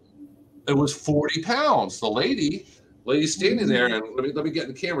grew. It was 40 pounds. The lady's standing there, and let me get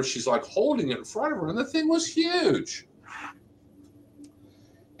in the camera. She's like holding it in front of her, and the thing was huge.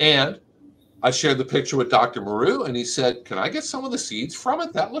 And I shared the picture with Dr. Maru, and he said, can I get some of the seeds from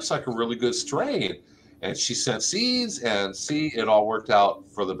it? That looks like a really good strain. And she sent seeds, and it all worked out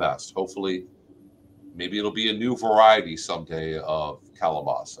for the best. Hopefully, maybe it'll be a new variety someday of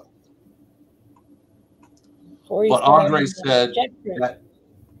calabaza. But Andre said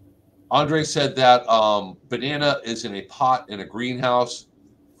that banana is in a pot in a greenhouse.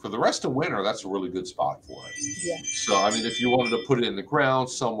 For the rest of winter, that's a really good spot for it. Yeah. So, if you wanted to put it in the ground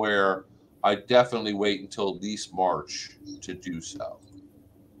somewhere, I'd definitely wait until at least March to do so.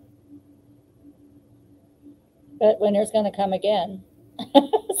 But winter's going to come again.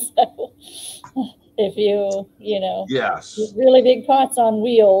 So if yes, really big pots on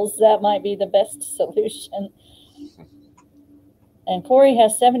wheels, that might be the best solution. And Corey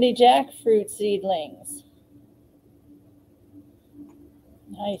has 70 jackfruit seedlings.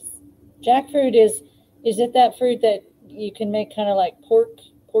 Nice. Jackfruit is it that fruit that you can make kind of like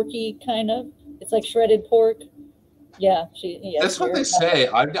porky kind of? It's like shredded pork. Yeah. That's what they say.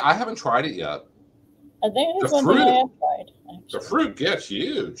 I haven't tried it yet. I think that's one thing I have tried. The fruit gets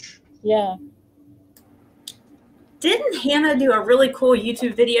huge. Yeah. Didn't Hannah do a really cool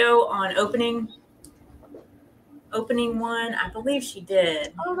YouTube video on opening one? I believe she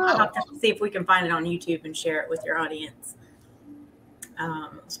did. I'll have to see if we can find it on YouTube and share it with your audience.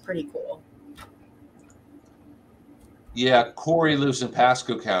 It was pretty cool. Yeah, Corey lives in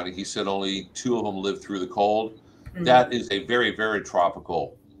Pasco County. He said only 2 of them live through the cold. Mm-hmm. That is a very, very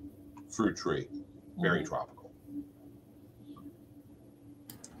tropical fruit tree. Very tropical.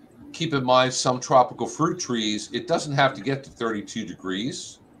 Keep in mind, some tropical fruit trees, it doesn't have to get to 32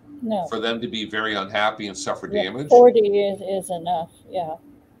 degrees for them to be very unhappy and suffer damage. 40 is enough, yeah.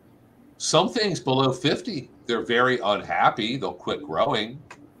 Some things below 50, they're very unhappy. They'll quit growing.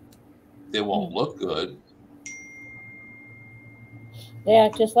 They won't look good. Yeah,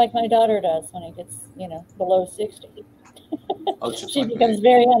 just like my daughter does when it gets, below 60. She becomes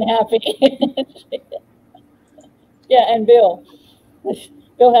very unhappy. Yeah, and Bill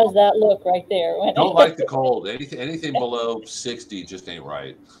has that look right there. Don't like the cold. Anything below 60 just ain't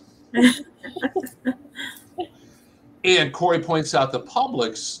right. And Corey points out that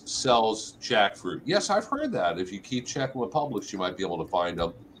Publix sells jackfruit. Yes, I've heard that. If you keep checking with Publix, you might be able to find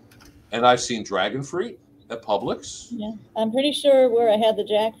them. And I've seen dragon fruit at Publix. Yeah, I'm pretty sure where I had the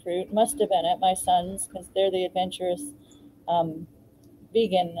jackfruit must have been at my son's, because they're the adventurous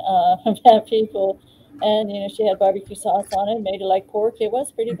vegan people. And, she had barbecue sauce on it, made it like pork. It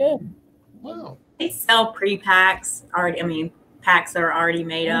was pretty good. Wow. They sell pre-packs already. I mean, packs that are already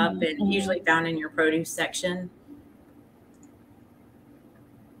made up and usually found in your produce section.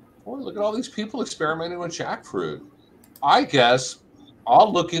 Boy, look at all these people experimenting with jackfruit. I guess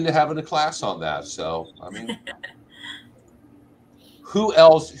I'll look into having a class on that. So, I mean, who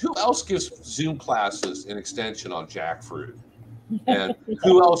else gives Zoom classes in extension on jackfruit? And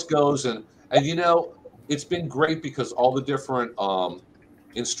who else goes and it's been great because all the different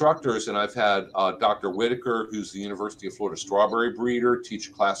instructors, and I've had Dr. Whitaker, who's the University of Florida strawberry breeder, teach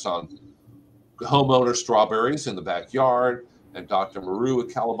a class on homeowner strawberries in the backyard, and Dr. Maru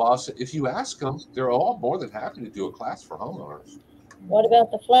at Calabasas. If you ask them, they're all more than happy to do a class for homeowners. What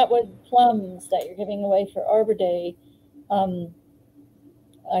about the flatwood plums that you're giving away for Arbor Day?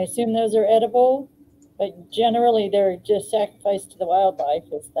 I assume those are edible, but generally they're just sacrificed to the wildlife.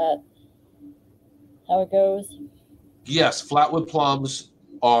 Is that how it goes? Yes, flatwood plums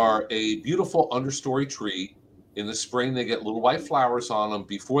are a beautiful understory tree. In the spring, they get little white flowers on them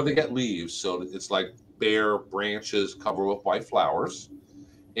before they get leaves. So it's like bare branches covered with white flowers.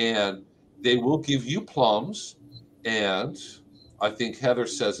 And they will give you plums. And I think Heather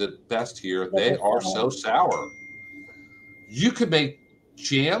says it best here. They are so sour. You could make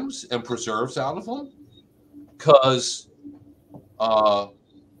jams and preserves out of them. Because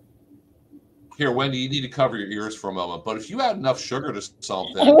here, Wendy, you need to cover your ears for a moment. But if you add enough sugar to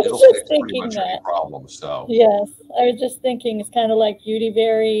something, it'll fix pretty much any problem. So yes, I was just thinking it's kind of like beauty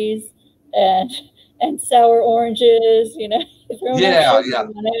berries and sour oranges. Yeah.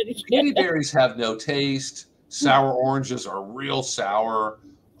 Beauty berries have no taste. Sour oranges are real sour.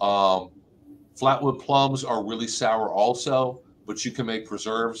 Flatwood plums are really sour also. But you can make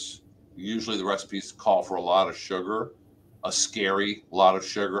preserves. Usually the recipes call for a lot of sugar. A scary lot of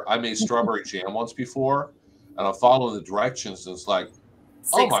sugar. I made strawberry jam once before, and I'm following the directions, and it's like,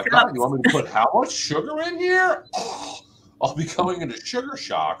 oh my God, you want me to put how much sugar in here? Oh, I'll be going into sugar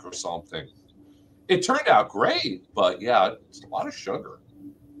shock or something. It turned out great, but yeah, it's a lot of sugar.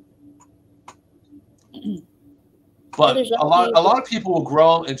 But a lot of people will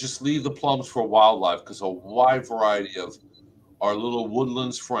grow them and just leave the plums for wildlife because a wide variety of our little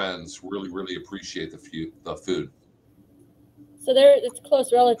woodlands friends really, really appreciate the food. So it's a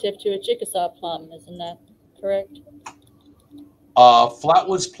close relative to a Chickasaw plum, isn't that correct?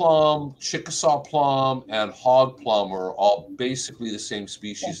 Flatwoods plum, Chickasaw plum, and hog plum are all basically the same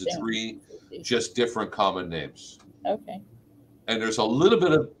species of tree, just different common names. Okay. And there's a little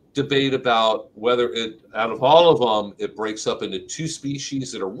bit of debate about whether out of all of them, it breaks up into two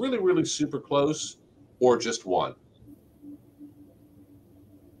species that are really, really super close or just one.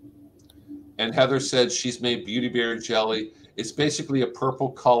 And Heather said she's made beautyberry jelly. It's basically a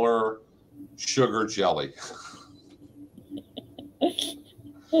purple color sugar jelly.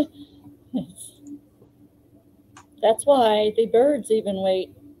 That's why the birds even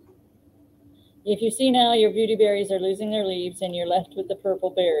wait. If you see now your beautyberries are losing their leaves and you're left with the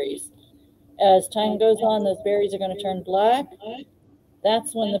purple berries. As time goes on, those berries are going to turn black.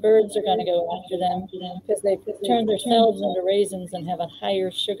 That's when the birds are going to go after them because they've turned themselves into raisins and have a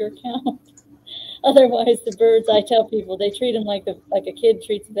higher sugar count. Otherwise, the birds, I tell people, they treat them like a kid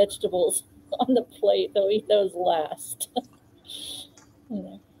treats vegetables on the plate. They'll eat those last.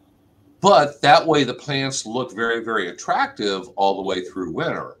 But that way, the plants look very, very attractive all the way through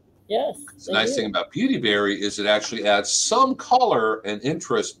winter. Yes. The nice thing about beautyberry is it actually adds some color and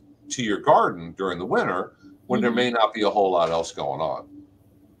interest to your garden during the winter when there may not be a whole lot else going on.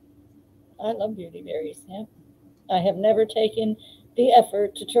 I love beautyberries. Yeah. I have never taken the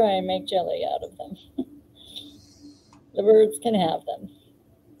effort to try and make jelly out of them. The birds can have them.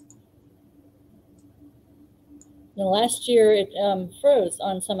 The last year it froze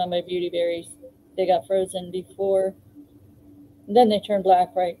on some of my beautyberries. They got frozen before. Then they turned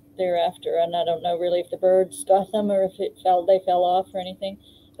black right thereafter, and I don't know really if the birds got them or if they fell off or anything.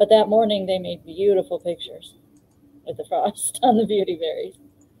 But that morning they made beautiful pictures with the frost on the beautyberries.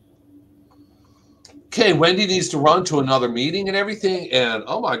 Okay, Wendy needs to run to another meeting and everything. And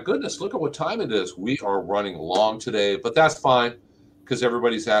oh my goodness, look at what time it is. We are running long today, but that's fine because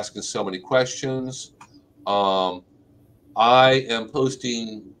everybody's asking so many questions. I am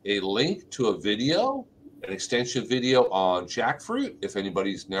posting a link to a video, an extension video on jackfruit. If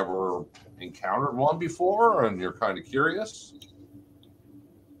anybody's never encountered one before and you're kind of curious.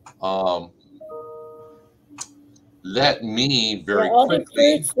 Let me very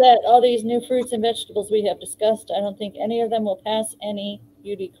quickly. All these new fruits and vegetables we have discussed, I don't think any of them will pass any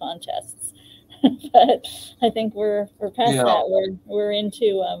beauty contests. But I think we're past that. We're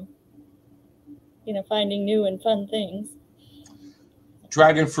into finding new and fun things.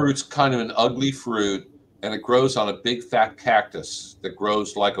 Dragon fruit's kind of an ugly fruit, and it grows on a big fat cactus that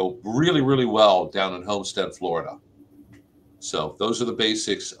grows like really, really well down in Homestead, Florida. So those are the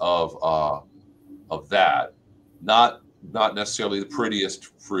basics of that. Not necessarily the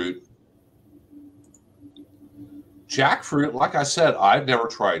prettiest fruit. Jackfruit, like I said, I've never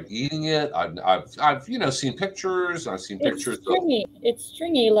tried eating it. I've seen pictures. I've seen pictures. It's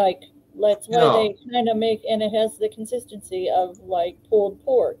stringy, like that's why they kind of make, and it has the consistency of like pulled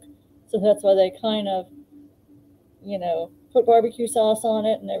pork. So that's why they kind of, put barbecue sauce on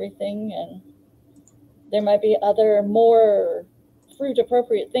it and everything. And there might be other more fruit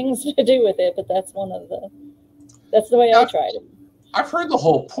appropriate things to do with it, but that's the way I tried it. I've heard the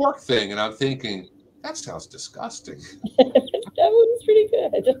whole pork thing, and I'm thinking, that sounds disgusting. That one's pretty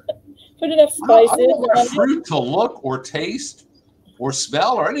good. Put enough spices. I don't want fruit to look or taste or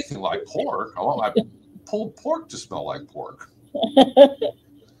smell or anything like pork. I want my pulled pork to smell like pork.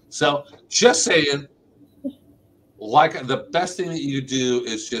 So just saying, like the best thing that you do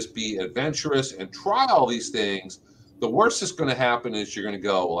is just be adventurous and try all these things. The worst that's going to happen is you're going to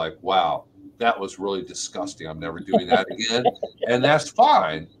go like, wow, that was really disgusting. I'm never doing that again. And that's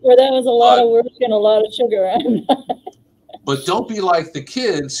fine. Well, that was a lot of work and a lot of sugar. But don't be like the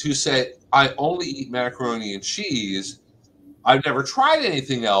kids who say, I only eat macaroni and cheese. I've never tried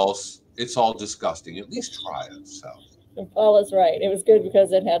anything else. It's all disgusting. At least try it. So Paula's right. It was good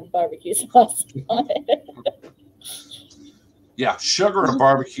because it had barbecue sauce on it. Yeah, sugar and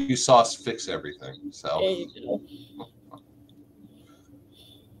barbecue sauce fix everything. So there you go.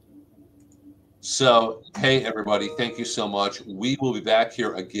 So, hey, everybody, thank you so much. We will be back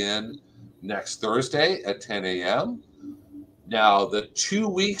here again next Thursday at 10 a.m. Now, the 2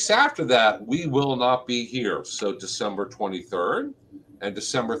 weeks after that, we will not be here. So December 23rd and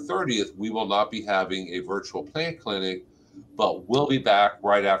December 30th, we will not be having a virtual plant clinic, but we'll be back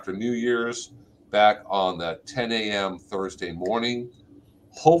right after New Year's, back on that 10 a.m. Thursday morning.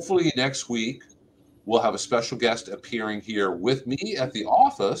 Hopefully next week, we'll have a special guest appearing here with me at the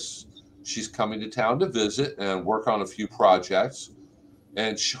office. She's coming to town to visit and work on a few projects.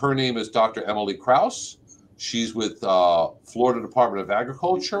 And her name is Dr. Emily Kraus. She's with Florida Department of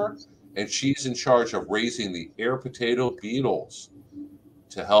Agriculture, and she's in charge of raising the air potato beetles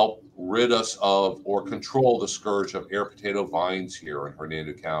to help rid us of or control the scourge of air potato vines here in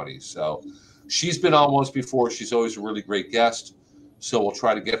Hernando County. So she's been on once before. She's always a really great guest. So we'll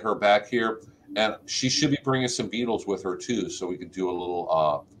try to get her back here. And she should be bringing some beetles with her, too, so we can do a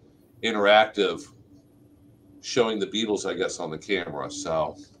little interactive showing the beetles, I guess, on the camera.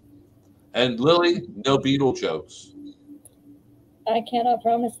 So, and Lily, no beetle jokes. I cannot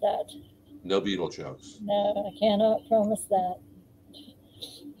promise that. No beetle jokes. No, I cannot promise that.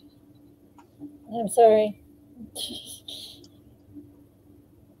 I'm sorry.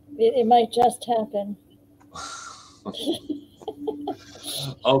 It might just happen.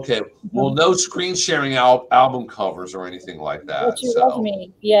 Okay. Well, no screen sharing album covers or anything like that. But you love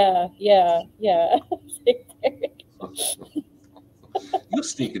me. Yeah. You'll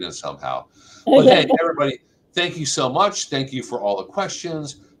sneak it in somehow. But hey, everybody, thank you so much. Thank you for all the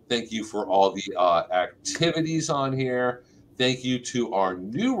questions. Thank you for all the activities on here. Thank you to our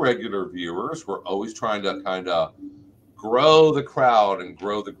new regular viewers. We're always trying to kind of grow the crowd and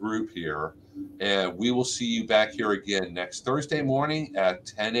grow the group here. And we will see you back here again next Thursday morning at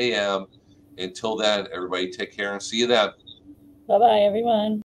 10 a.m. Until then, everybody take care and see you then. Bye-bye, everyone.